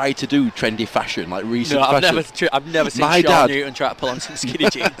dad try to do trendy fashion, like recent No, fashion? I've never seen My Sean dad- Newton try to pull on some skinny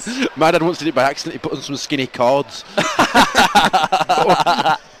jeans. My dad once did it by accident. He put on some skinny cords,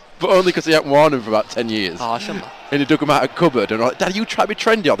 but only because he hadn't worn them for about 10 years. Oh, I shouldn't. And he dug them out of a cupboard and like, Dad, you try to be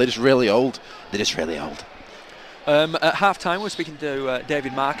trendy, or they're just really old. They're just really old. At half time, we're speaking to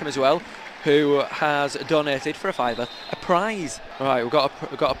David Markham as well, who has donated for a £5 a prize. Right, we've got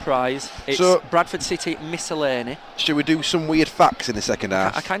a prize. It's So- Bradford City Miscellany. Should we do some weird facts in the second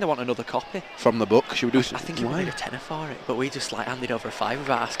half I kind of want another copy. from the book? Should we do? I think he wanted a tenner for it, but we just like handed over a £5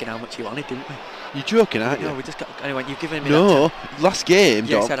 without asking how much he wanted, didn't we? You're joking, aren't you? No, we just got. Anyway, you've given me that No, tenner. last game,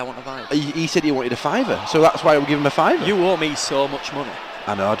 Yeah, he Dom, said I want a £5. he said he wanted a £5, so that's why we'll give him a £5. You owe me so much money.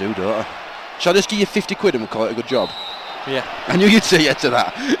 I know I do, don't I? Shall I just give you 50 quid and we'll call it a good job? Yeah. I knew you'd say yes to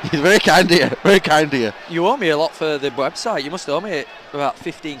that. He's very kind of you, very kind of you. You owe me a lot for the website. You must owe me about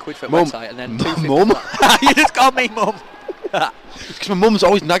 15 quid for the Mum. website, and then Mum? £2.50. You just called me mum. Because my mum's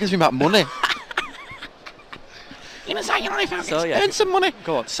always nagging me about money. So yeah. Earn some money.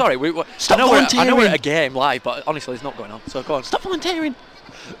 Go on. Sorry, Stop I know we're volunteering. at a game live, but honestly, it's not going on. So go on. Stop volunteering.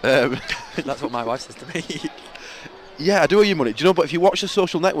 That's what my wife says to me. Yeah, I do owe you money. Do you know, but if you watch The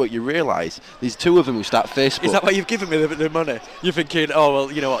Social Network, you realise there's two of them who start Facebook. Is that why you've given me the money? You're thinking, oh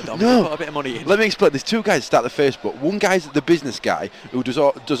well, you know what, Dom? No. Put a bit of money in. Let me explain. There's two guys that start the Facebook. One guy's the business guy who does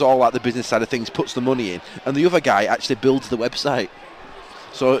all like the business side of things, puts the money in, and the other guy actually builds the website.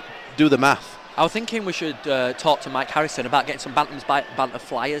 So do the math. I was thinking we should talk to Mike Harrison about getting some Banter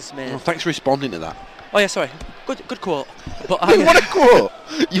flyers made. Oh, thanks for responding to that. Oh yeah, sorry. Good quote. But What a quote!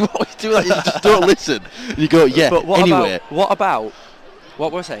 You always do that. You just don't listen. You go, yeah. But what anyway, about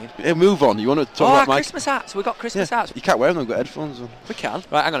what we're saying? move on. You want to talk Our about Mike? Christmas hats. We got Christmas hats. You can't wear them. They've got headphones on. We can.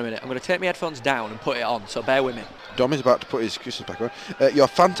 Right, hang on a minute. I'm going to take my headphones down and put it on. So bear with me. Dom is about to put his Christmas back on. Your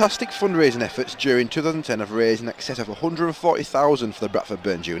fantastic fundraising efforts during 2010 have raised in excess of 140,000 for the Bradford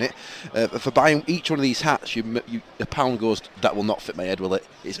Burns unit. For buying each one of these hats, a pound goes. That will not fit my head, will it?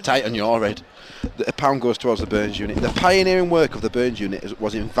 It's tight on your head. A pound goes towards the Burns unit. The pioneering work of the Burns unit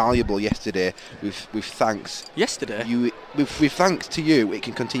was invaluable yesterday. With thanks. Yesterday. With thanks to you, it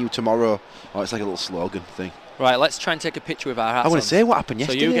can continue tomorrow. Oh, it's like a little slogan thing. Right, let's try and take a picture with our hats I want on. to say what happened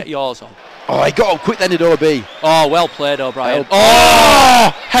So yesterday. you get yours on. Oh, I got up quick then at OB. Oh, well played, O'Brien.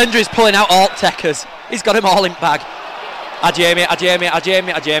 Oh! Hendry's pulling out alt techers. He's got him all in bag. Ajemi,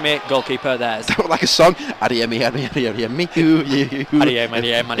 goalkeeper, there's. Like a song. Adiemi. Adiemi.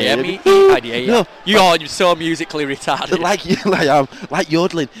 No. You're so musically retarded. Like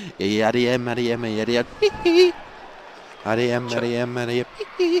yodeling. Oh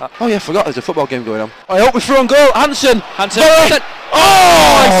yeah, I forgot there's a football game going on. I hope we throw on goal. Hansen.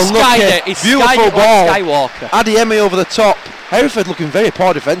 Oh, he skied look it. He Beautiful skied it ball. like Skywalker. Adiemi over the top. Hereford looking very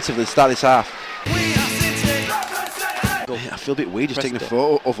poor defensively to start this half. I feel a bit weird just Press taking a it.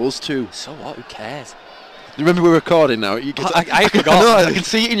 photo of us two. So what? Who cares? Remember we're recording now. I forgot. know, I can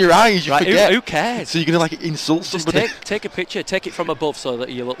see it in your eyes. You Right, forget. who cares? So you're gonna like insult Just somebody. take a picture. Take it from above so that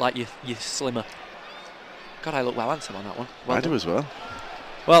you look like you're slimmer. God, I look well handsome on that one. Well I do done. as well.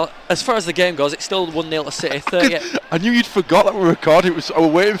 Well, as far as the game goes, it's still 1-0 to City. 38. I knew you'd forgot that we were recording. I was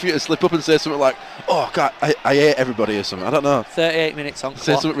waiting for you to slip up and say something like, "Oh God, I hate everybody" or something. I don't know. 38 minutes on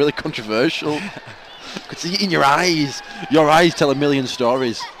Say clock. something really controversial. I could see it in your eyes. Your eyes tell a million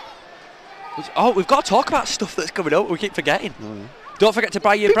stories. Oh, we've got to talk about stuff that's coming up. We keep forgetting. Don't forget to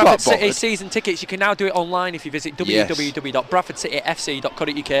buy your People Bradford aren't City bothered. season tickets. You can now do it online if you visit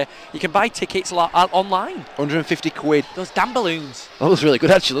www.bradfordcityfc.co.uk. You can buy tickets online. 150 quid. Those damn balloons. That was really good,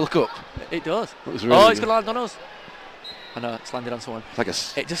 actually. Look up. It does. That was really It's good. going to land on us. I know, it's landed on someone.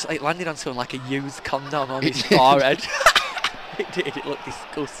 It's like It landed on someone like a used condom on his forehead. It did. It looked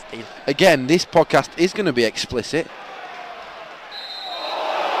disgusting. Again, this podcast is going to be explicit.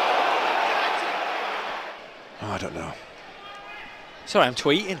 Oh, I don't know. Sorry, I'm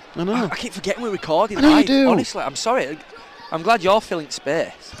tweeting. I know. I keep forgetting we're recording. I know you live. do. Honestly, I'm sorry. I'm glad you're filling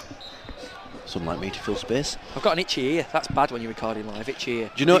space. Someone like me to fill space. I've got an itchy ear. That's bad when you're recording live. Itchy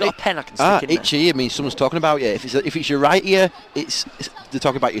ear. Do you know got a pen I can stick in itchy ear means someone's talking about you. If it's your right ear, it's they're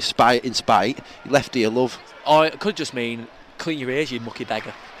talking about your spite in spite. Your left ear, love. Or it could just mean clean your ears, you mucky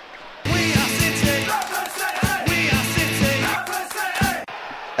beggar.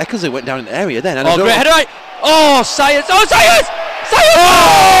 Eckersley went down in the area then. And Oh, great header right. Oh, Science. Science!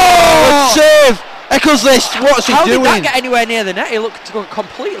 Oh, save! Eckersley, what's he How doing? did that get anywhere near the net? He looked to go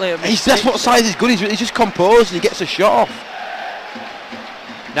completely. That's what size is good. He's just composed and he gets a shot off.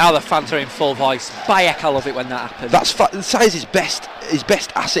 Now the fans are in full voice. Bayek, I love it when that happens. That's size is best. His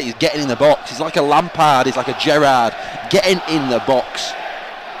best asset is getting in the box. He's like a Lampard. He's like a Gerrard. Getting in the box.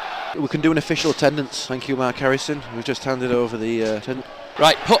 We can do an official attendance. Thank you, Mark Harrison. We've just handed over the attendance.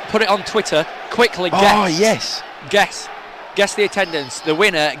 Right, put it on Twitter quickly. Guess. Oh yes. Guess the attendance. The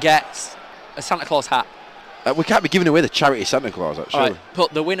winner gets a Santa Claus hat. We can't be giving away the charity Santa Claus. Actually, All right,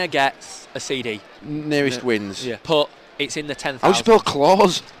 put the winner gets a CD. Nearest wins. Yeah. Put it's in the 10,000. How do you spell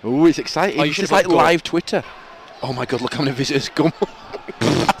clause? Oh, it's exciting. Oh, you It's should've like put good. live Twitter. Oh my God! Look how many visitors come.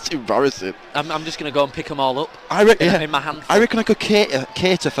 That's embarrassing. I'm just going to go and pick them all up I reckon. Yeah. in my hand. I reckon I could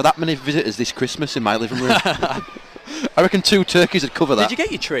cater for that many visitors this Christmas in my living room. I reckon 2 turkeys would cover that. Did you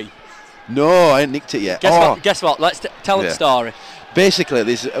get your tree? No, I ain't nicked it yet. Guess what? Let's tell them the story. Basically,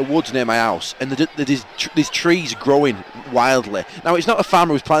 there's a woods near my house, and there's trees growing wildly. Now, it's not a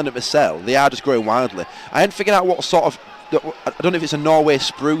farmer who's planted them to sell. They are just growing wildly. I hadn't figured out what sort of... I don't know if it's a Norway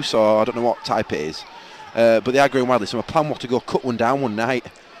spruce or I don't know what type it is. But they are growing wildly, so my plan was to go cut one down one night.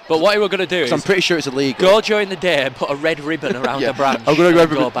 But what we're going to do is... I'm pretty sure it's illegal. Go during the day and put a red ribbon around the branch. I'm going to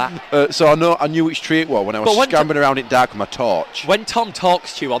go back. So I knew which tree it was when I was scrambling around in dark with my torch. When Tom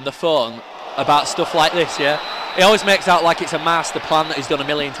talks to you on the phone about stuff like this, yeah, he always makes out like it's a master plan that he's done a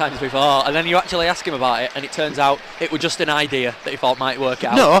million times before, and then you actually ask him about it, and it turns out it was just an idea that he thought might work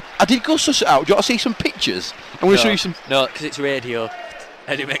out. No, I did go suss it out. Do you want to see some pictures? I'm going to show you some... No, because it's radio,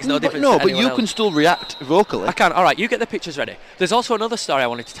 and it makes no difference. No, to but anyone you else. can still react vocally. I can. All right, you get the pictures ready. There's also another story I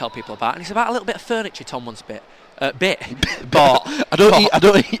wanted to tell people about, and it's about a little bit of furniture Tom once bought. I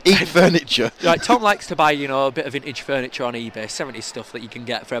don't eat furniture. Right, Tom likes to buy, a bit of vintage furniture on eBay, 70s stuff that you can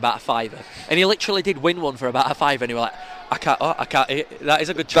get for about a £5. And he literally did win one for about a £5, and he was like, I can't. That is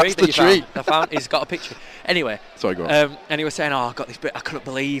a good tree. That's the tree. I found. He's got a picture. Anyway. Sorry, go on. And he was saying, I got this bit. I couldn't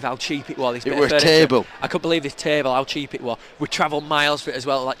believe how cheap it was. This bit It was of a furniture. table. I couldn't believe this table, how cheap it was. We travelled miles for it as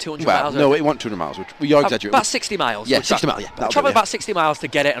well, like 200 Well, miles. no, it wasn't 200 miles. You're exaggerating. About 60 miles. Yeah, We 60 miles, yeah. We That'll do, travelled yeah. about 60 miles to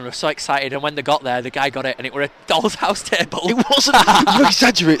get it, and we were so excited. And when they got there, the guy got it, and it were a doll's house table. It wasn't. You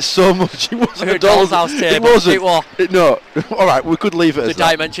exaggerate so much. It wasn't A a doll's house table. It wasn't. It was. No. All right, we could leave it The as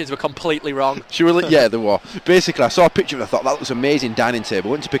that. dimensions were completely wrong. Yeah, there were. Basically, I saw a picture and I thought that was an amazing dining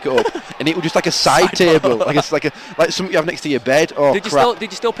table. Went to pick it up, and it was just like a side table, like something you have next to your bed. Oh, Did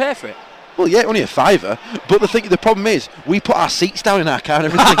you still pay for it? Well, yeah, only a £5. But the problem is, we put our seats down in our car and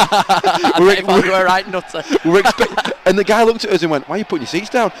everything. You were right nutter. And the guy looked at us and went, "Why are you putting your seats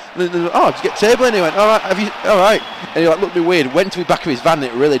down?" And then, "Oh, did you get a table?" And he went, "All right, all right." And he looked at me weird. Went to the back of his van. And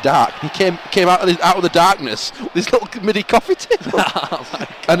it was really dark. He came out of the darkness with this little midi coffee table.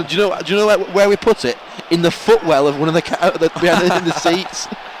 And do you know where we put it? In the footwell of one of behind in the seats.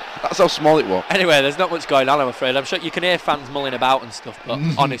 That's how small it was. Anyway, there's not much going on, I'm afraid. I'm sure you can hear fans mulling about and stuff, but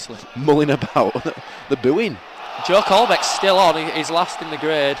honestly. Mulling about. The booing. Joe Colbeck's still on. He's last in the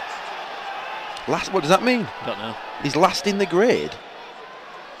grade. Last? What does that mean? Don't know. He's last in the grade.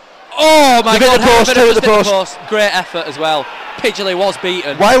 Oh my God! The post. Great effort as well. Pidgley was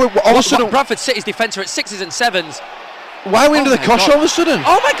beaten. Why all of a sudden? Bradford City's defence are at 6s and 7s. Why are we into the cosh all of a sudden?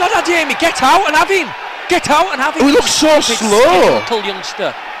 Oh my God, Adeyemi, get out and have him! Get out and have him! He looks so Stupid, slow. skinny little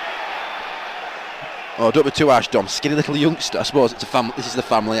youngster. Oh, don't be too harsh, Dom. Skinny little youngster. I suppose it's a family. This is the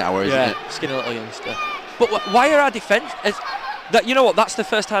family hour, isn't it? Skinny little youngster. But why are our defence? You know what? That's the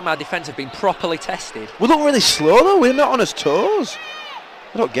first time our defence have been properly tested. We look really slow though. We're not on his toes.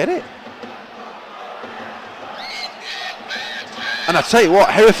 I don't get it. And I tell you what,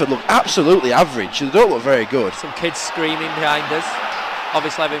 Hereford look absolutely average. They don't look very good. Some kids screaming behind us,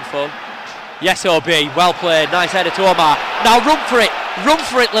 obviously having fun. Yes, OB, well played, nice header to Omar. Now run for it,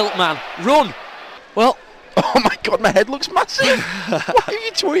 little man, run. Well, oh my God, my head looks massive. Why have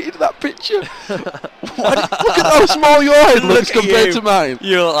you tweeted that picture? Look at how small your head looks compared to mine.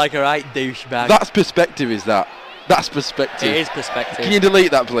 You look like a right douchebag. That's perspective, is that? That's perspective. It is perspective. Can you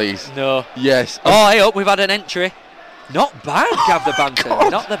delete that, please? No. Yes. Oh, hey up, we've had an entry. Not bad, Gav the Banter.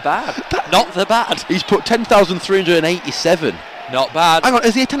 Not the bad. He's put 10,387. Not bad. Hang on,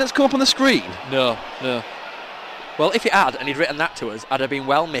 has the attendance come up on the screen? No. Well, if it had, and he'd written that to us, I'd have been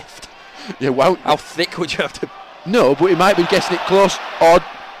well miffed. Yeah, well. How thick would you have to... No, but he might have been guessing it close or...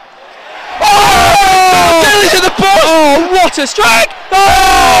 Oh! Daly's in the post! Oh, what a strike!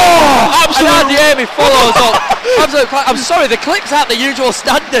 Oh! Absolutely. And Andy Amy follows up. I'm sorry, the clips aren't the usual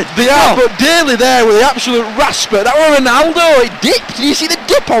standard. They are, but Daly there with the absolute rasper. That was Ronaldo. It dipped. Did you see the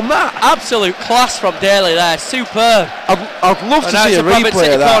dip on that? Absolute class from Daly there. Superb. I'd love to see a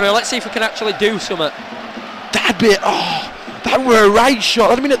replay of that. Corner. Let's see if we can actually do something. That'd be... Oh, that were a right shot.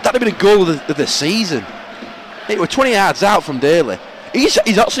 That'd have been a goal of the season. It were 20 yards out from Daly. He's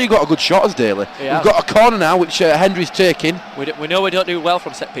actually got a good shot as Daly. Yeah. We've got a corner now, which Hendry's taking. We know we don't do well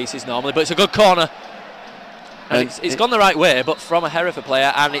from set pieces normally, but it's a good corner. And it's gone the right way, but from a Hereford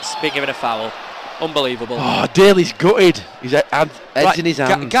player, and it's been given a foul. Unbelievable. Oh, Daly's gutted. He's heads in his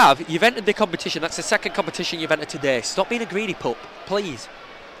hands. Gav, you've entered the competition. That's the second competition you've entered today. Stop being a greedy pup, please.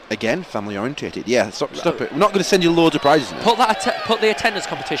 Again, family orientated. Yeah, stop it. We're not going to send you loads of prizes now. Put the attendance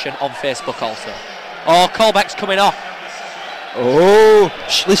competition on Facebook also. Oh, Colbeck's coming off. Oh,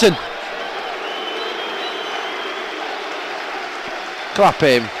 listen. Clap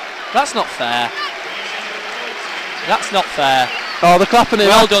him. That's not fair. That's not fair. Oh, they're clapping him.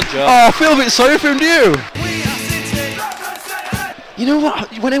 Well done, Joe. Oh, I feel a bit sorry for him, do you? You know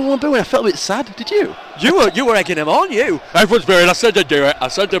what? When everyone booing, I felt a bit sad. Did you? You were egging him on, you. Everyone's booing. I said to do it. I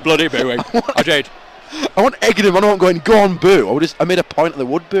said to bloody booing. I did. I want egging him on. I want going, go on, boo. I made a point that they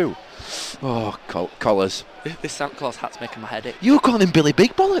would boo. Oh, collars. This Santa Claus hat's making my head ache. You were calling him Billy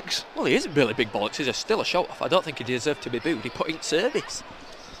Big Bollocks. Well, he isn't Billy Big Bollocks. He's still a show-off. I don't think he deserved to be booed. He put in service.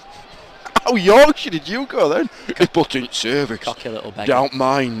 How Yorkshire did you go then? He put in service. Cocky little beggar. Doubt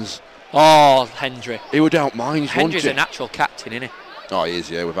Mines. Oh, Hendry. He would doubt Mines, Hendry's a natural captain, isn't he? Oh, he is,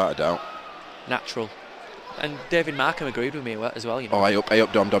 yeah, without a doubt. Natural. And David Markham agreed with me as well, you know. Oh, hey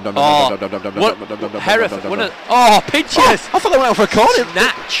up, dom. Hereford, pinches! I thought they went out for a corner.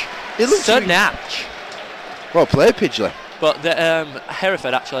 Snatch. Snatch. Well played, Pidgley. But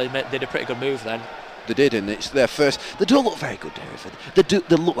Hereford actually did a pretty good move then. They did, and it's their first. They don't look very good, Hereford.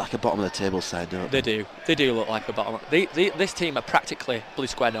 They look like a bottom of the table side, don't they? They do look like a bottom. This team are practically Blue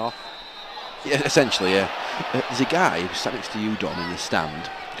Square North. Yeah, essentially, yeah. There's a guy who's sat next to you, Dom, in the stand,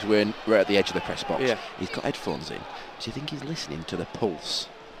 because we're at the edge of the press box. Yeah. He's got headphones in. Do you think he's listening to the pulse?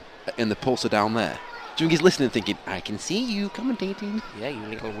 And the pulse are down there. Do you think he's listening, thinking, I can see you commentating? Yeah, you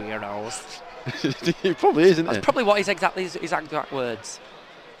little weirdos. It probably is, isn't it? That's probably what his exact words.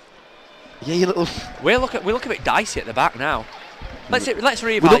 Yeah, you little. We look a bit dicey at the back now. Let's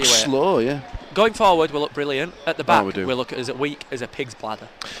reevaluate. We look slow, yeah. Going forward, we look brilliant. At the back, we do. we look as weak as a pig's bladder.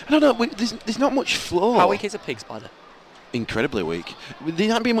 I don't know. There's not much flow. How weak is a pig's bladder? Incredibly weak. There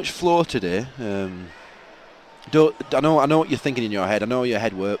not be much flow today. I know what you're thinking in your head. I know your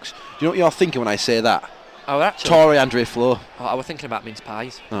head works. Do you know what you're thinking when I say that? Oh, actually. Tory Andre Flo. Oh, I was thinking about mince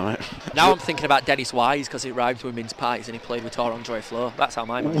pies. All right. Now I'm thinking about Dennis Wise because it rhymes with mince pies and he played with Tory Andre Flo. That's how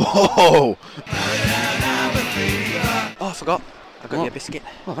mine went. Whoa! Oh, I forgot. I got you a biscuit.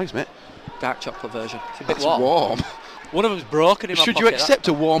 Oh, thanks, mate. Dark chocolate version. It's a bit That's warm. One of them's broken in my pocket. Should you accept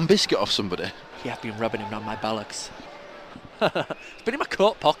a warm biscuit off somebody? Yeah, I've been rubbing him around my bollocks. It's been in my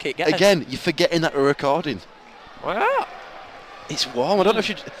coat pocket. Again, you're forgetting that we're recording. What? It's warm. I don't know if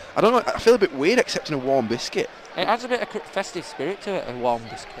you. I don't know. I feel a bit weird accepting a warm biscuit. It has a bit of festive spirit to it, a warm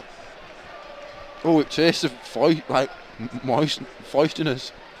biscuit. Oh, it tastes of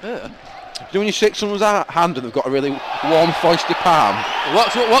feistiness. Yeah. Do you know when you shake someone's hand and they've got a really warm, feisty palm?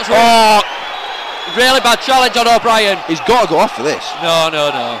 What's wrong? Really bad challenge on O'Brien. He's got to go off for this. No.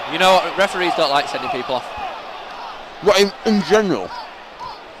 You know what? Referees don't like sending people off. What, in general?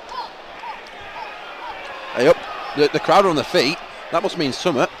 Hey up. The crowd are on their feet. That must mean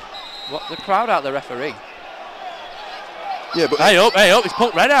something. What? The crowd out the referee? Yeah, but... Hey up. He's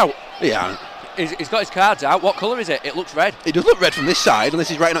put red out. Yeah. He's got his cards out. What colour is it? It looks red. It does look red from this side, unless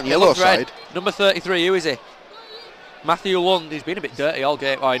he's writing on the yellow side. Number 33, who is he? Matthew Lund. He's been a bit dirty all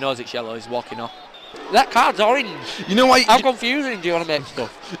game. Oh, he knows it's yellow. He's walking off. That card's orange. You know why? How confusing do you want to make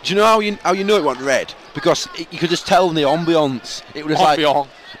stuff? Do you know how you know it wasn't red? Because you could just tell in the ambience. It was like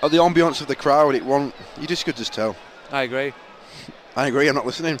the ambience of the crowd. It wasn't. You just could just tell. I agree. I agree, I'm not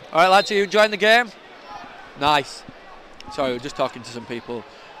listening. All right, lads, are you enjoying the game? Nice. Sorry, we're just talking to some people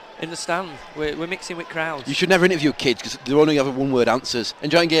in the stand. We're mixing with crowds. You should never interview kids because they only have one-word answers.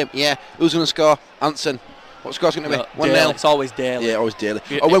 Enjoying game? Yeah. Who's going to score? Anson. What score's going to be? 1-0. It's always Daly. Yeah, always Daly.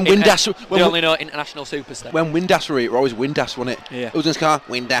 Or when Windass... They only know international superstar. When Windass were here, always Windass, wasn't it? Yeah. Who's going to score?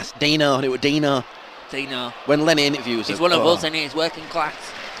 Windass. Dino. And it was Dino. When Lenny interviews He's one of us and he's working class.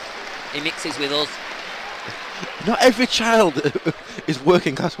 He mixes with us. Not every child is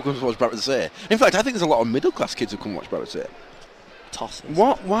working class who comes to watch Bradford City. In fact, I think there's a lot of middle class kids who come watch Bradford City. Tossers.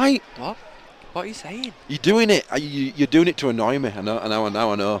 What? Why? What? What are you saying? You're doing it. You're doing it to annoy me. I know. I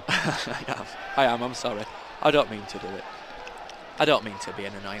am. I'm sorry. I don't mean to do it. I don't mean to be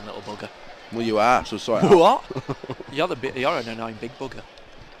an annoying little bugger. Well, you are. So sorry. What? You're an annoying big bugger.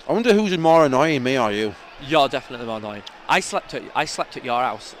 I wonder who's more annoying, me or you? You're definitely more annoying. I slept at your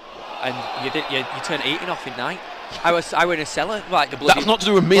house, and you turned heating off at night. I was in a cellar, like the bloody. That's not to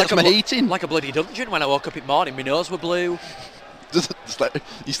do with me. Like that's my heating. Like a bloody dungeon. When I woke up in the morning, my nose were blue.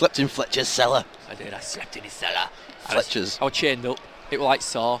 You slept in Fletcher's cellar. I did. I slept in his cellar. Fletcher's. I was chained up. It was like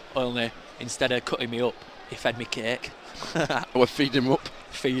Saw, only instead of cutting me up, he fed me cake. I would feed him up.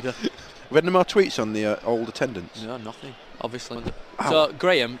 Feeder. Have you had any more tweets on the old attendance? No, nothing. Obviously. Ow. So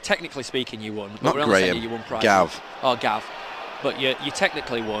Graham, technically speaking, you won. But Not we're only Graham. saying you won prize. Gav. Oh, Gav. But you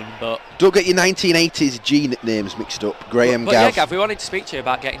technically won, but... Don't get your 1980s G nicknames mixed up. Graham, but Gav. yeah, Gav, we wanted to speak to you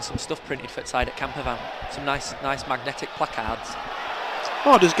about getting some stuff printed for side at Campervan. Some nice magnetic placards.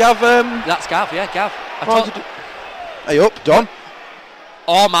 Oh, does Gav... That's Gav, yeah, Gav. Hey up, Don.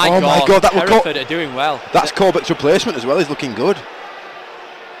 Oh my God, that was Hereford are doing well. That's Corbett's replacement as well. He's looking good.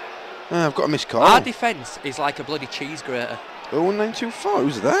 I've got a missed call. Our defence is like a bloody cheese grater. 01924,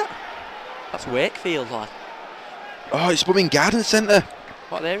 who's that? That's Wakefield, lad. Oh, it's Bumming Garden Centre.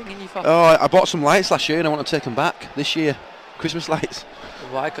 What are they ringing you for? Oh, I bought some lights last year and I want to take them back this year. Christmas lights.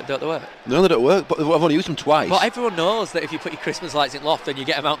 Why don't they work? No, they don't work, but I've only used them twice. But everyone knows that if you put your Christmas lights in loft and you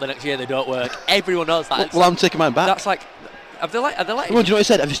get them out the next year, they don't work. Everyone knows that. Well, I'm taking mine back. That's like... Have they like... Well, do you know what he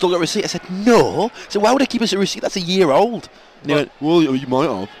said? Have you still got a receipt? I said, no. So why would I keep us a receipt? That's a year old. And he went, well, you might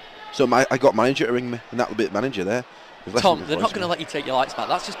have. So I got manager to ring me, and that'll be the manager there. Tom, they're not going to let you take your lights back.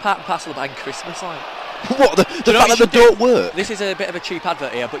 That's just part and parcel of buying Christmas lights. What? The fact that they don't work? This is a bit of a cheap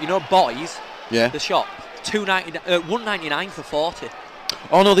advert here, but you know Boys, yeah, the shop, $1.99 for 40.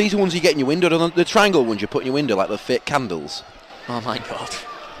 Oh no, these are ones you get in your window. The triangle ones you put in your window, like the fake candles. Oh my God.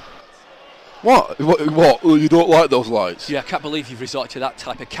 What? Oh, you don't like those lights? Yeah, I can't believe you've resorted to that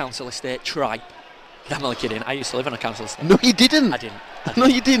type of council estate tripe. I'm only kidding. I used to live on a council estate. No, you didn't. I didn't. No,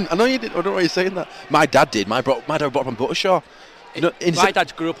 you didn't. I know you didn't. I don't know why you're saying that. My dad did. My dad brought up on Buttershaw. My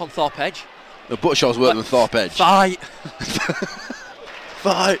dad grew up on Thorpe Edge. No, Buttershaw's working on Thorpe Edge. Fight.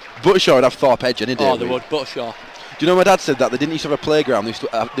 Buttershaw would have Thorpe Edge any day. Oh, they would. Buttershaw. Do you know my dad said that they didn't used to have a playground?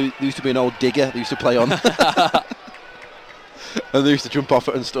 There used to be an old digger they used to play on. And they used to jump off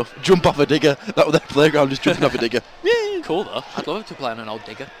it and stuff. Jump off a digger. That was their playground, just jumping off a digger. Yeah. Cool though. I'd love to play on an old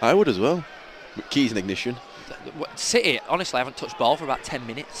digger. I would as well. With keys and ignition. City, honestly, I haven't touched ball for about 10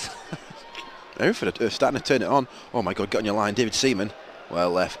 minutes. Hereford are starting to turn it on. Oh my God, get on your line, David Seaman.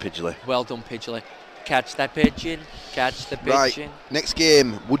 Well left, Pidgley. Well done, Pidgley. Catch that pigeon. Catch the pigeon. Right, next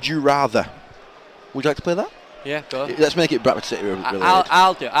game. Would you rather? Would you like to play that? Yeah, go. Let's make it Bradford City related.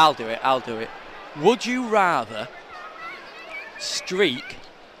 I'll do it. Would you rather streak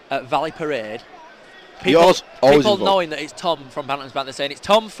at Valley Parade? People knowing that it's Tom from Bantam's Banter saying it's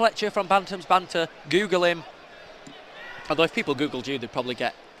Tom Fletcher from Bantam's Banter. Google him. Although if people Googled you, they'd probably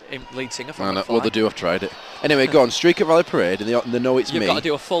get him lead singer from McFly. Well, they do. I've tried it. Anyway, go on. Streak at Valley Parade, and they know it's me. You've got to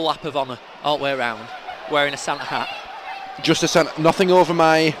do a full lap of honour all the way around, wearing a Santa hat. Just a Santa, nothing over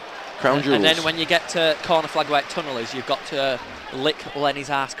my crown jewels. And then when you get to Corner Flag White Tunnelers, you've got to lick Lenny's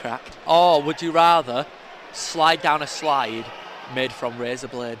arse crack. Or would you rather slide down a slide made from razor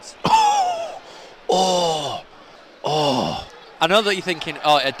blades? Oh. I know that you're thinking,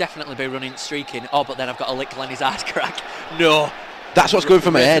 it'd definitely be running, streaking. Oh, but then I've got to lick Lenny's arse crack. No. That's what's going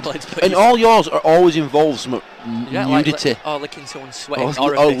through my head. And all yours are always involve some nudity. Licking someone's sweating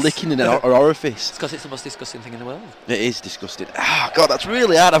orifice. Or licking in an orifice. It's because it's the most disgusting thing in the world. It is disgusting. God, that's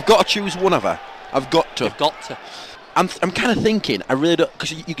really hard. I've got to choose one of her. I've got to. You've got to. I'm kind of thinking, I really don't,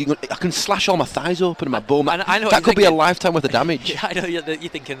 because I can slash all my thighs open and my bone. I know that could be a lifetime worth of damage. Yeah, I know you're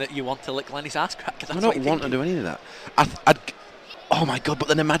thinking that you want to lick Lenny's ass crack. I don't want to do any of that. Oh my God, but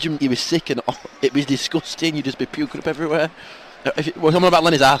then imagine you were sick and it was disgusting, you'd just be puking up everywhere. We're talking about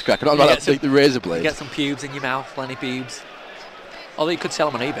Lenny's ass crack, I'm not about the razor blade. You get some pubes in your mouth, Lenny pubes. Although you could sell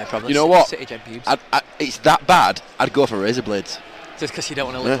them on eBay probably. You know what? City Gen pubes. It's that bad, I'd go for razor blades. Just because you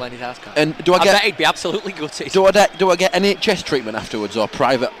don't want to live Lenny's house card. And do I bet get he'd be absolutely gutted. do I get NHS treatment afterwards or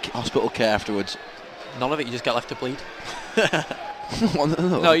private hospital care afterwards? None of it. You just get left to bleed.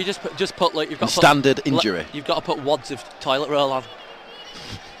 No, No, you just put like you've got to put, standard injury. You've got to put wads of toilet roll on.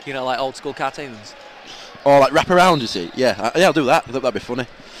 You know, like old school cartoons. Or like wrap around, you see? Yeah, I'll do that. I thought that'd be funny.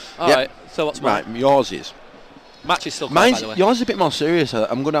 All right. So what's Right, mine? yours is. Match is still close, by the way. Yours is a bit more serious.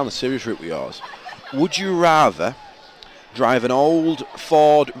 I'm going down the serious route with yours. Would you rather drive an old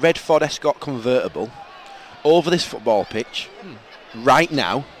red Ford Escort convertible over this football pitch right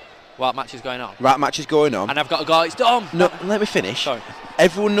now? What match is going on? Right, match is going on. And I've got to go. It's Dom. No, let me finish. Sorry.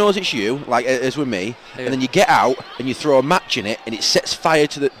 Everyone knows it's you, like as with me, Yeah. and then you get out and you throw a match in it, and it sets fire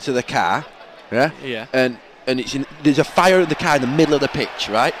to the car. Yeah. Yeah. And there's a fire in the car in the middle of the pitch,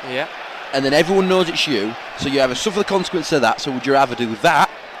 right? Yeah. And then everyone knows it's you, so you either suffer the consequence of that. So would you rather do that,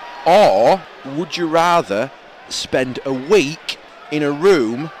 or would you rather spend a week in a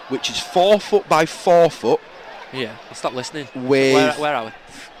room which is 4 foot by 4 foot? Yeah. Stop listening. With Where are we?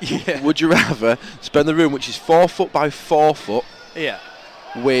 Yeah. Would you rather spend the room which is 4 foot by 4 foot Yeah.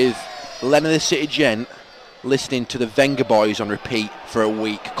 with Lenny the City Gent listening to the Venga Boys on repeat for a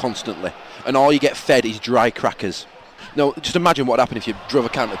week constantly, and all you get fed is dry crackers? No, just imagine what would happen if you drove a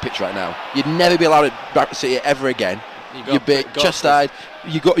car to the pitch right now. You'd never be allowed at Bradford City ever again. You'd be chastised.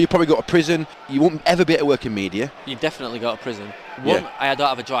 You'd probably go to prison. You wouldn't ever be able to work in media. You definitely go to prison. Yeah. One, I don't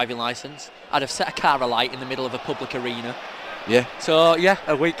have a driving licence. I'd have set a car alight in the middle of a public arena. Yeah. So, yeah,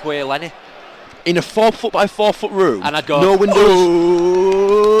 a week with Lenny. In a 4 foot by 4 foot room. And I'd go, no windows.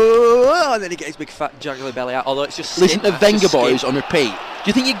 Oh, and then he gets his big fat juggly belly out. Although it's just Listen skin, to that's just Venga Boys skin. on repeat. Do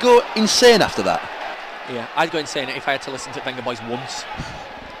you think you'd go insane after that? Yeah, I'd go insane if I had to listen to Venga Boys once.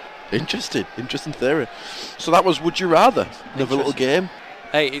 Interesting theory. So that was Would You Rather. Another little game.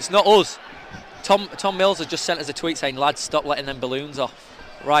 Hey, it's not us. Tom Mills has just sent us a tweet saying, lads, stop letting them balloons off.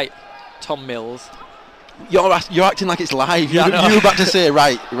 Right, Tom Mills. You're acting like it's live. Yeah, I know. You were about to say,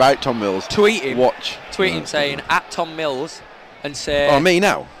 right, Tom Mills. Tweet him. Watch. Tweet him saying, at Tom Mills, and say... Oh, me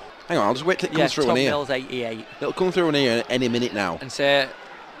now? Hang on, I'll just wait till it yeah, comes through Tom on here. Mills 88. It'll come through on here any minute now. And say,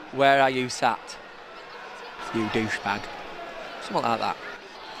 where are you sat? You douchebag. Something like that.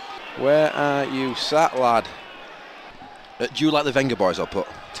 Where are you sat, lad? Do you like the Venga Boys, I'll put?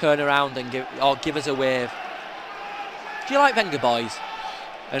 Turn around and give us a wave. Do you like Venga Boys?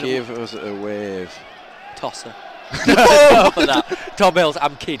 And Give us a wave. tosser. No, for that. Tom Mills,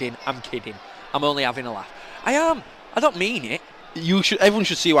 I'm kidding. I'm only having a laugh. I am. I don't mean it. Everyone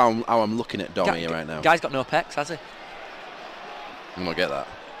should see how I'm looking at Dom here right now. Guy's got no pecs, has he? I'm not get that.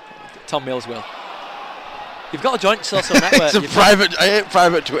 Tom Mills will. You've got a joint social network. I hate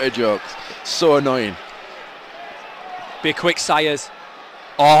private Twitter jokes. So annoying. Be a quick sires.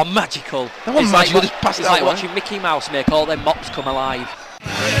 Oh, magical. That wasn't magical, just pass it It's out, like man. watching Mickey Mouse make all their mops come alive.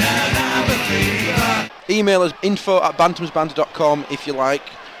 Email us info@bantamsbanter.com if you like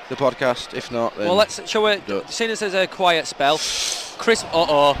the podcast. If not, then Well, shall we? don't. Seeing as there's a quiet spell, Chris.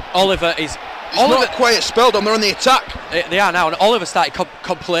 Oliver is. It's not a quiet spell, Dom. They're on the attack. They are now, and Oliver started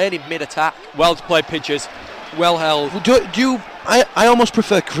complaining mid-attack. Well played pitches, well held. Do you? I almost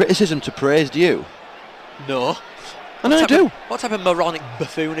prefer criticism to praise. Do you? No. I know I do. What type of moronic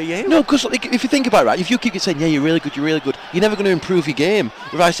buffoon are you? No, because if you think about it, right, if you keep saying, yeah, you're really good, you're never going to improve your game.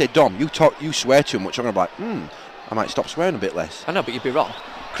 If I say, Dom, you swear too much, I'm going to be like, I might stop swearing a bit less. I know, but you'd be wrong.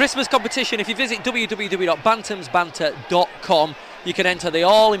 Christmas competition. If you visit www.bantamsbanter.com, you can enter the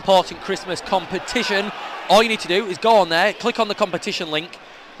all-important Christmas competition. All you need to do is go on there, click on the competition link,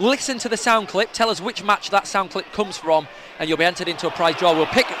 listen to the sound clip, tell us which match that sound clip comes from, and you'll be entered into a prize draw. We'll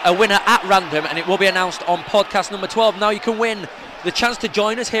pick a winner at random, and it will be announced on podcast number 12. Now you can win the chance to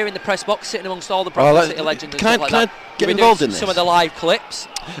join us here in the press box, sitting amongst all the Bradford City legends and stuff like that. Can I get We'll be involved doing in this? some of the live clips.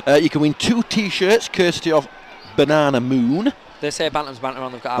 You can win 2 T-shirts, courtesy of Banana Moon. They say Bantam's Banter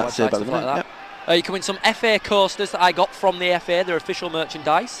on, they've got our That's it, website, stuff like Bantam's that. You can win some FA coasters that I got from the FA, their official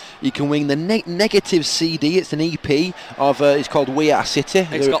merchandise. You can win the Negative CD. It's an EP of. It's called We Are City.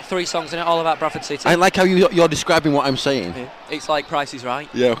 It's got 3 songs in it, all about Bradford City. I like how you're describing what I'm saying. Yeah. It's like Price is Right.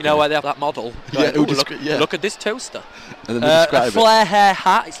 Yeah, okay. You know where they have that model? Yeah, Going, who look at this toaster. And then they describe a it. flare hair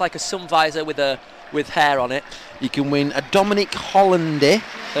hat. It's like a sun visor with hair on it. You can win a Dominic Hollandy.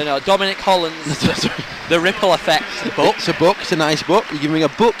 Dominic Holland's The Ripple Effect book. It's a book. It's a nice book. You can win a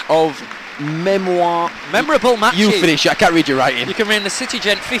book of Memorable matches. You finish it. I can't read your writing. You can win the City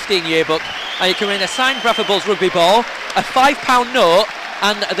Gent 15 yearbook, and you can win a signed Bradford Bulls rugby ball, a £5 note,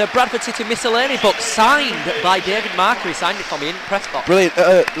 And the Bradford City Miscellany book signed by David Marker. He signed it for me in the press box. Brilliant.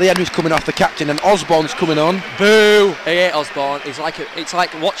 Lee Henry's coming off, the captain, and Osborne's coming on. Boo! I hate Osborne. It's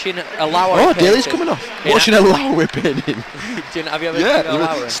like watching a Lowry. Oh, Daly's coming off. Watching a Lowry painting. Have you ever seen a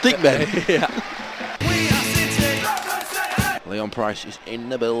Lowry? Stickmen. Yeah. Leon Price is in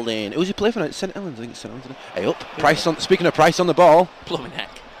the building. Who's he play for now? St Helens, I think it's St Helens. Hey, up. Price on. Speaking of Price on the ball. Plumbing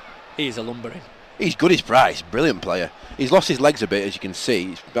heck. He's a lumbering. He's good as Price. Brilliant player. He's lost his legs a bit, as you can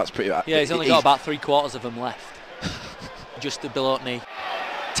see. That's pretty bad. Yeah, he's only got about 3/4 of them left. Just below knee.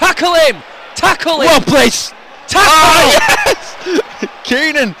 Tackle him! Tackle him! Well, please! Tackle! Oh, yes!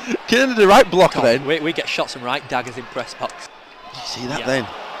 Keenan did the right block then. We get shots and right daggers in press box. Did you see that then?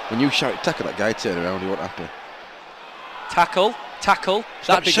 When you shout tackle, that guy turned around, he wasn't happy. Tackle.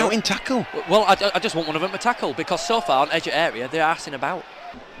 Stop shouting tackle. Well, I just want one of them to tackle, because so far on edge of area they're arsing about.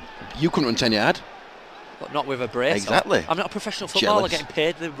 You couldn't run 10 yard. But not with a brace. Exactly. I'm not a professional footballer Jealous. getting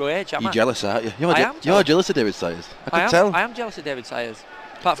paid the wage. You're jealous, aren't you? I am You're jealous of David Sayers. I can tell. I am jealous of David Sayers.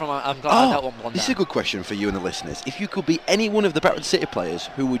 Apart from I'm glad I don't want one. This is a good question for you and the listeners. If you could be any one of the Bradford City players,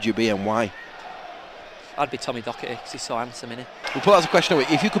 who would you be and why? I'd be Tommy Docherty because he's so handsome, innit? We'll put that as a question away.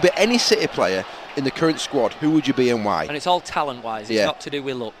 If you could be any City player in the current squad, who would you be and why? And it's all talent-wise. It's not to do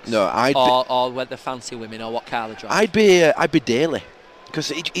with looks. No, or whether fancy women or what car they drive. I'd be Daly, because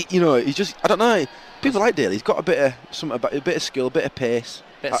he's just, I don't know. People like Daly. He's got a bit of skill, a bit of pace,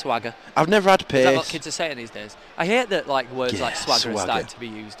 bit of swagger. I've never had pace. Is that what kids are saying these days? I hate that words like swagger are starting to be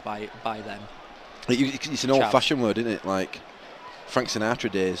used by them. It's an old-fashioned word, isn't it? Like Frank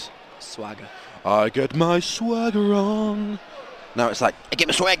Sinatra days. Swagger. I get my swagger on. Now it's like, I get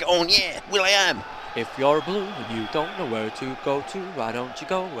my swagger on, yeah, Will I Am. If you're blue and you don't know where to go to, why don't you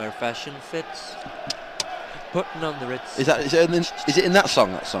go where fashion fits? Putting on the Ritz. Is it in that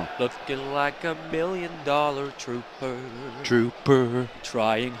song? Looking like $1 million trooper. Trooper.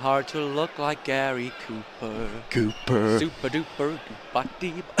 Trying hard to look like Gary Cooper. Super duper duper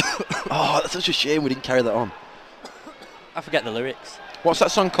deep. Oh, that's such a shame we didn't carry that on. I forget the lyrics. What's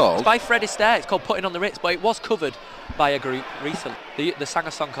that song called? It's by Fred Astaire. It's called Putting on the Ritz, but it was covered by a group recently. They sang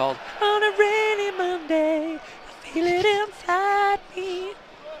a song called On a Rainy Monday, I Feel It Inside Me.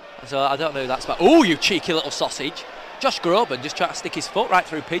 So I don't know who that's about. Oh, you cheeky little sausage. Josh Groban just tried to stick his foot right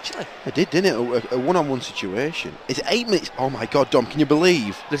through Pidgley. It did, didn't it? A one-on-one situation. It's 8 minutes. Oh my God, Dom, can you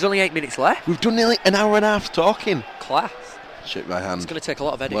believe? There's only 8 minutes left. We've done nearly an hour and a half talking. Class. Shake my hand. It's going to take a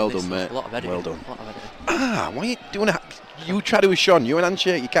lot of editing. Well done, mate. A lot of editing. Well done. A lot of editing. Why are you doing that? You try to do with Sean. You an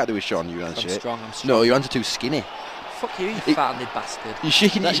handshake? You can't do with Sean. You an handshake. I'm strong. No, your hands are too skinny. Fuck you, you fat-handed bastard. You're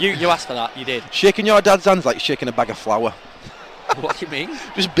shaking. You asked for that. You did. Shaking your dad's hands like shaking a bag of flour. What do you mean?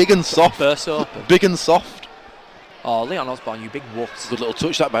 Just big and soft. Burst open. Big and soft. Oh, Leon Osborne, you big wuss. Good little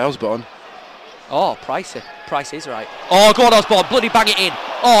touch that by Osborne. Oh, Pricey. Price is right. Oh, go on, Osborne. Bloody bang it in.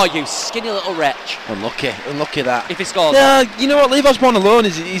 Oh, you skinny little wretch. Unlucky that. If he scores. Yeah, you know what? Leave Osborne alone.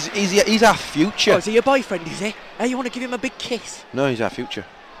 He's our future. Oh, is he your boyfriend, is he? Hey, you want to give him a big kiss? No, he's our future.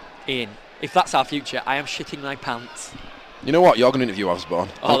 Ian, if that's our future, I am shitting my pants. You know what? You're going to interview Osborne.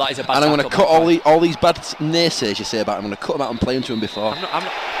 Oh, that is a bad. And I'm going to cut all these bad naysays you say about him. I'm going to cut them out and play them to him before. I'm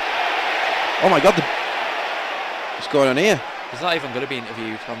not. Oh my God! What's going on here? He's not even going to be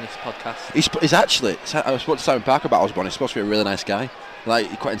interviewed on this podcast. He's actually. I spoke to Simon Parker about Osborne. He's supposed to be a really nice guy. Like,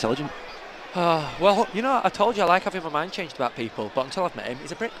 he's quite intelligent. Well, you know, I told you I like having my mind changed about people, but until I've met him,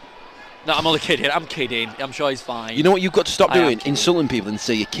 he's a prick. No, I'm only kidding. I'm kidding. I'm sure he's fine. You know what you've got to stop doing? Insulting people and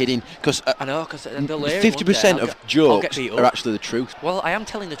say you're kidding. Because I know, because 50% of jokes are actually the truth. Well, I am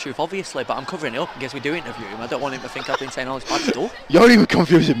telling the truth, obviously, but I'm covering it up in case we do interview him. I don't want him to think I've been saying all this bad stuff. You're even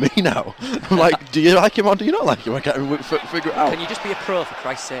confusing me now. I'm like, do you like him or do you not like him? I can't even figure it out. Can you just be a pro, for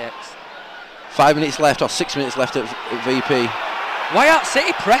Christ's sakes? 5 minutes left or 6 minutes left at VP. Why aren't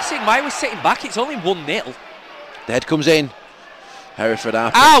City pressing? Why are we sitting back? It's only 1-0. The head comes in. Hereford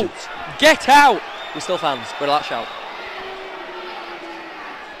out. Out! Get out! We're still fans. We're allowed to shout.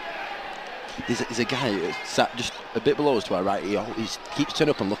 There's a guy who sat just a bit below us to our right. He keeps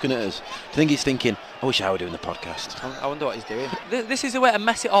turning up and looking at us. I think he's thinking, I wish I were doing the podcast. I wonder what he's doing. This is the way to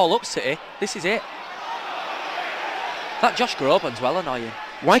mess it all up, City. This is it. That Josh Groban's well annoying.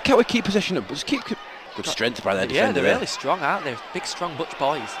 Why can't we keep possession of... Just keep good strength by their defender. Yeah, they're really strong, aren't they? Big, strong butch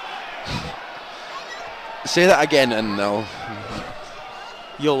boys. Say that again and no.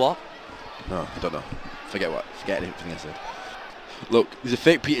 You're what? No, I don't know. Forget everything I said. Look, there's a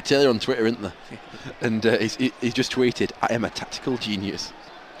fake Peter Taylor on Twitter, isn't there? And he's just tweeted, I am a tactical genius.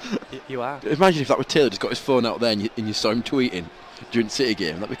 You are. Imagine if that were Taylor just got his phone out there and you saw him tweeting during the City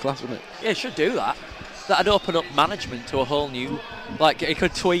game. That'd be class, wouldn't it? Yeah, he should do that. That'd open up management to a whole new... Like, he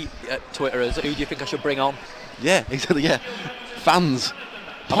could tweet at Twitter as, who do you think I should bring on? Yeah, exactly, yeah. Fans.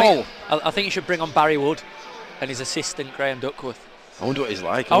 Paul. I think you should bring on Barry Wood and his assistant Graham Duckworth. I wonder what he's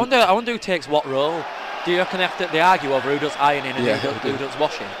like. I wonder who takes what role. Do you reckon they argue over who does ironing and who does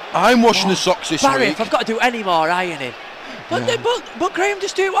washing? I'm washing the socks this Barry, week. if I've got to do any more ironing. But Graham,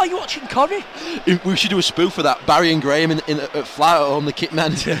 just do it while you're watching Corrie. We should do a spoof of that. Barry and Graham in at flat on the kit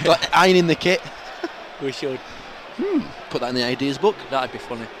man, like, ironing the kit. We should. Put that in the ideas book. That'd be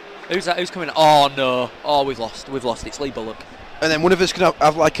funny. Who's that? Who's coming? Oh no! Oh, we've lost. It's Lee Bullock. And then one of us can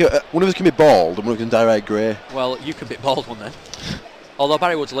have like one of us can be bald and one of us can dye red grey. Well, you can be bald one then. Although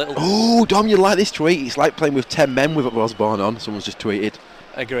Barry Wood's little. Oh, Dom, you like this tweet? It's like playing with 10 men with Osborne on. Someone's just tweeted.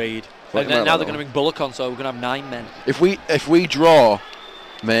 Agreed. What And now they're going to bring Bullock on, so we're going to have 9 men. If we draw,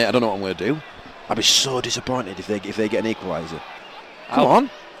 mate, I don't know what I'm going to do. I'd be so disappointed if they get an equaliser. Come on.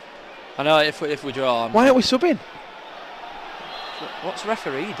 I know if we draw. Why aren't we subbing? What's the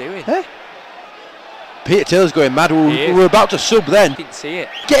referee doing? Hey? Peter Taylor's going mad. We're about to sub then. Didn't see it.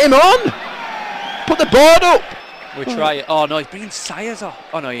 Get him on! Put the board up! We try it. Oh no, he's bringing Sayers off.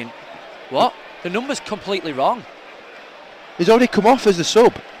 Oh no, what? The number's completely wrong. He's already come off as the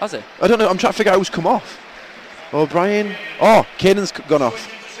sub. Has he? I don't know. I'm trying to figure out who's come off. O'Brien. Oh, Kanan's gone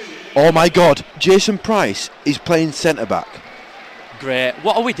off. Oh my God. Jason Price is playing centre back. Great.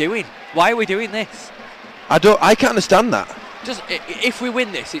 What are we doing? Why are we doing this? I can't understand that. Just if we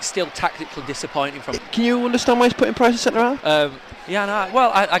win this, it's still tactically disappointing from. Can you understand why he's putting Price in centre half? Yeah, no.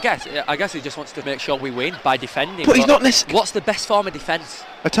 Well, I guess he just wants to make sure we win by defending. But he's not necessarily. What's the best form of defence?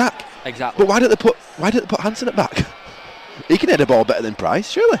 Attack. Exactly. But why don't they put Hansen at back? He can head a ball better than Price,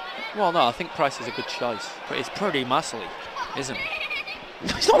 surely. Well, no, I think Price is a good choice, but it's pretty muscly, isn't it?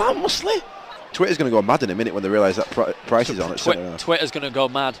 It's not that muscly. Twitter's going to go mad in a minute when they realise that Price is on at centre half. Twitter's going to go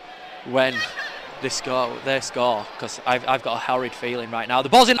mad when they score, because I've got a horrid feeling right now. The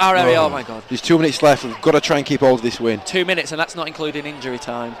ball's in our area. Oh my God. There's 2 minutes left. We've got to try and keep hold of this win. 2 minutes, and that's not including injury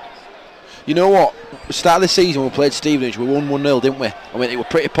time. You know what? Start of the season, we played Stevenage. We won 1-0, didn't we? I mean, it was a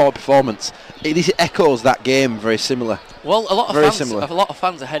pretty poor performance. It echoes that game very similar. Well, a lot of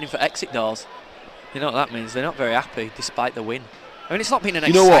fans are heading for exit doors. You know what that means? They're not very happy despite the win. I mean, it's not been an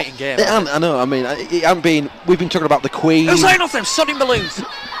exciting game. I know. I mean, it hasn't been. We've been talking about the Queen. Who's laying off them sodding balloons?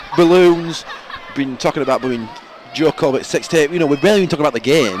 Balloons. Been talking about Joe Corbett sex tape. You know, we've barely been talking about the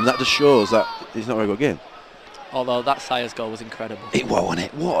game. That just shows that it's not a very good game. Although that Sayers goal was incredible. It was, wasn't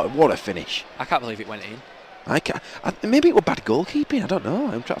it? What a finish. I can't believe it went in. Maybe it was bad goalkeeping. I don't know.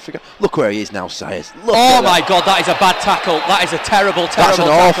 I'm trying to figure. Look where he is now, Sayers. Oh my God, that is a bad tackle. That is a terrible That's an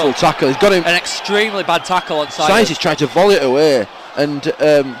awful tackle. He's got him. An extremely bad tackle on Sayers. Sayers is trying to volley it away, and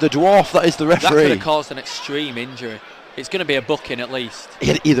the dwarf, that is the referee. That could have caused an extreme injury. It's going to be a booking at least.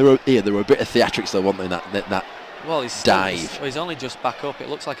 There were a bit of theatrics though, wasn't there, that well, he's only just back up. It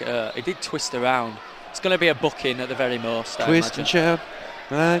looks like he did twist around. It's going to be a booking at the very most. Twist and shout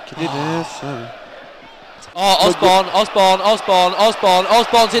like you did last time. Osborne's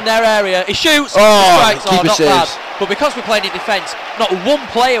in their area. He shoots. Strikes. Not saves. bad. But because we played in defence, not one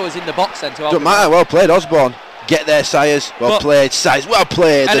player was in the box then to help. Don't matter. Well played, Osborne. Get there, Sayers. Well played, Sayers. Well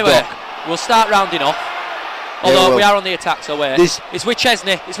played. Anyway, we'll start rounding off. Although we are on the attack, so wait. It's with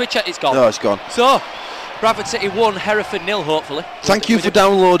Chesney. It's gone. No, it's gone. So, Bradford City 1, Hereford 0, hopefully. Thank you for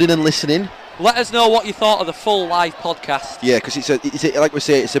downloading and listening. Let us know what you thought of the full live podcast. Yeah, because it's like we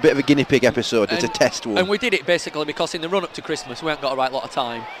say, it's a bit of a guinea pig episode. It's a test one. And we did it basically because in the run up to Christmas we haven't got a right lot of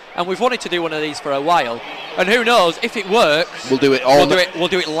time, and we've wanted to do one of these for a while. And who knows, if it works, we'll do it We'll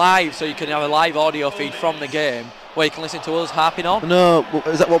do it live, so you can have a live audio feed from the game where you can listen to us harping on. No,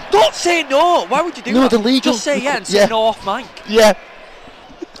 is that what? Don't say no. Why would you do that? No, the legal. Just say yeah and say no off mic. Yeah.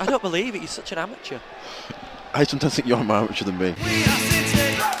 I don't believe it. You're such an amateur. I sometimes think you're more amateur than me.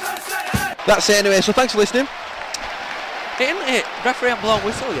 That's it anyway, so thanks for listening. Isn't it? Referee hasn't blown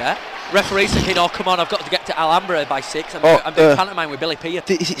whistle yet. Referee's thinking, oh come on, I've got to get to Alhambra by 6. I'm doing pantomime with Billy Peer.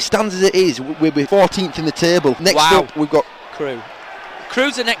 It stands as it is. We're 14th in the table. Next up, we've got Crewe.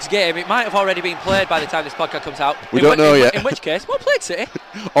 Crewe's the next game. It might have already been played by the time this podcast comes out. We don't know yet. In which case, well played, City.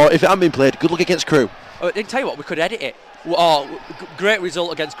 Or if it hadn't been played, good luck against Crewe. I can tell you what, we could edit it. Oh, great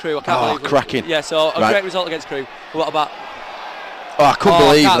result against Crewe. I can't believe it. Cracking. Yeah, so a great result against Crewe. What about? Oh, I couldn't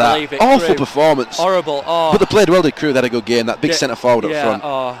believe that. Believe it. Awful Crewe. performance. Horrible. Oh. But they played well, did Crewe. They had a good game. That big centre forward up front.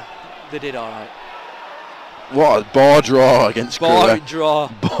 Oh, they did all right. What a bore draw against Crewe. Boring draw.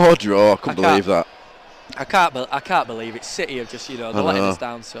 Bore draw. Couldn't believe that. I can't believe it. City have just, they're letting us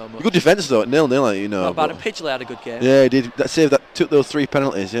down so much. Good defence though, 0-0, you know. Not bad. And Pidgley had a good game. Yeah, he did. That save that took those 3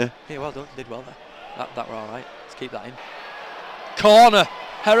 penalties. Yeah. Yeah, well done. Did well there. That were all right. Let's keep that in. Corner.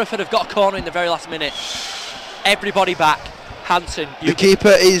 Hereford have got a corner in the very last minute. Everybody back. Hansen. The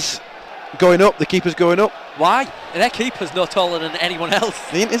keeper is going up. The keeper's going up. Why? Their keeper's no taller than anyone else.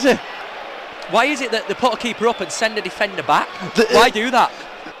 He ain't, is he? Why is it that they put a keeper up and send a defender back? Why do that?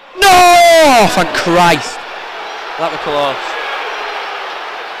 No! Thank Christ. That was close.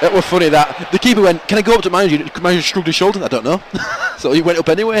 It was funny that the keeper went, can I go up to manager? Manager shrugged his shoulder, I don't know. So he went up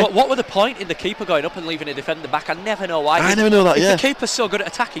anyway. But what were the point in the keeper going up and leaving a defender back? I never know why. I never know that, if yeah. the keeper's so good at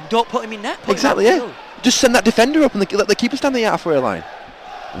attacking, don't put him in net. Put Exactly, him yeah. outfield. Just send that defender up and let the keeper stand the halfway line.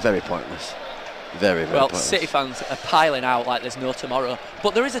 Very pointless. Very Well, pointless. City fans are piling out like there's no tomorrow.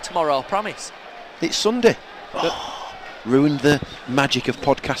 But there is a tomorrow, I promise. It's Sunday. Ruined the magic of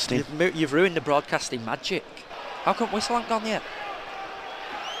podcasting. You've ruined the broadcasting magic. How come Whistle hasn't gone yet?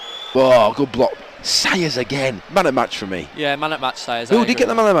 Oh, good block. Sayers again. Man at match for me. Yeah, man at match size. Who did get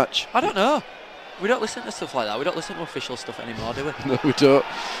the man at match? I don't know. We don't listen to stuff like that. We don't listen to official stuff anymore, do we? No, we don't.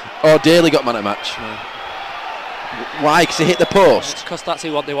 Oh, Daly got man at match. Why? Because he hit the post. Because that's who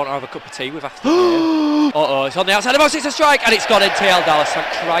they want to have a cup of tea with after the game. Uh-oh, it's on the outside of the box, it's a strike, and it's gone in TL Dallas, thank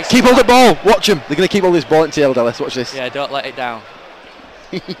Christ. Keep hold the ball. Watch him. They're going to keep all this ball in TL Dallas. Watch this. Yeah, don't let it down.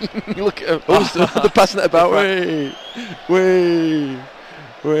 Look at him. Oh, they're passing it about. Way. Ooh.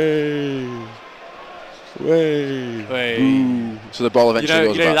 So the ball eventually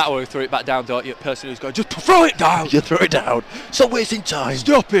goes you know back. that one, threw it back down, don't you? The person who's going, just throw it down. You throw it down. Stop wasting time.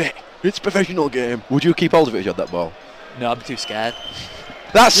 Stop it. It's a professional game. Would you keep hold of it if you had that ball? No, I'm too scared.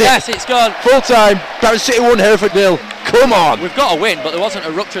 That's Yes, it. it's gone. Full time. Bradford City 1, Hereford 0. Come on. We've got a win, but there wasn't a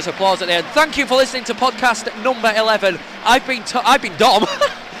rupturous applause at the end. Thank you for listening to podcast number 11. I've been Dom.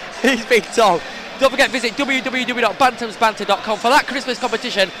 He's been Tom. Don't forget, visit www.bantamsbanter.com for that Christmas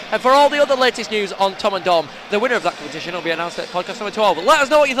competition and for all the other latest news on Tom and Dom. The winner of that competition will be announced at podcast number 12. Let us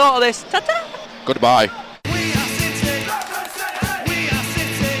know what you thought of this. Ta-ta! Goodbye.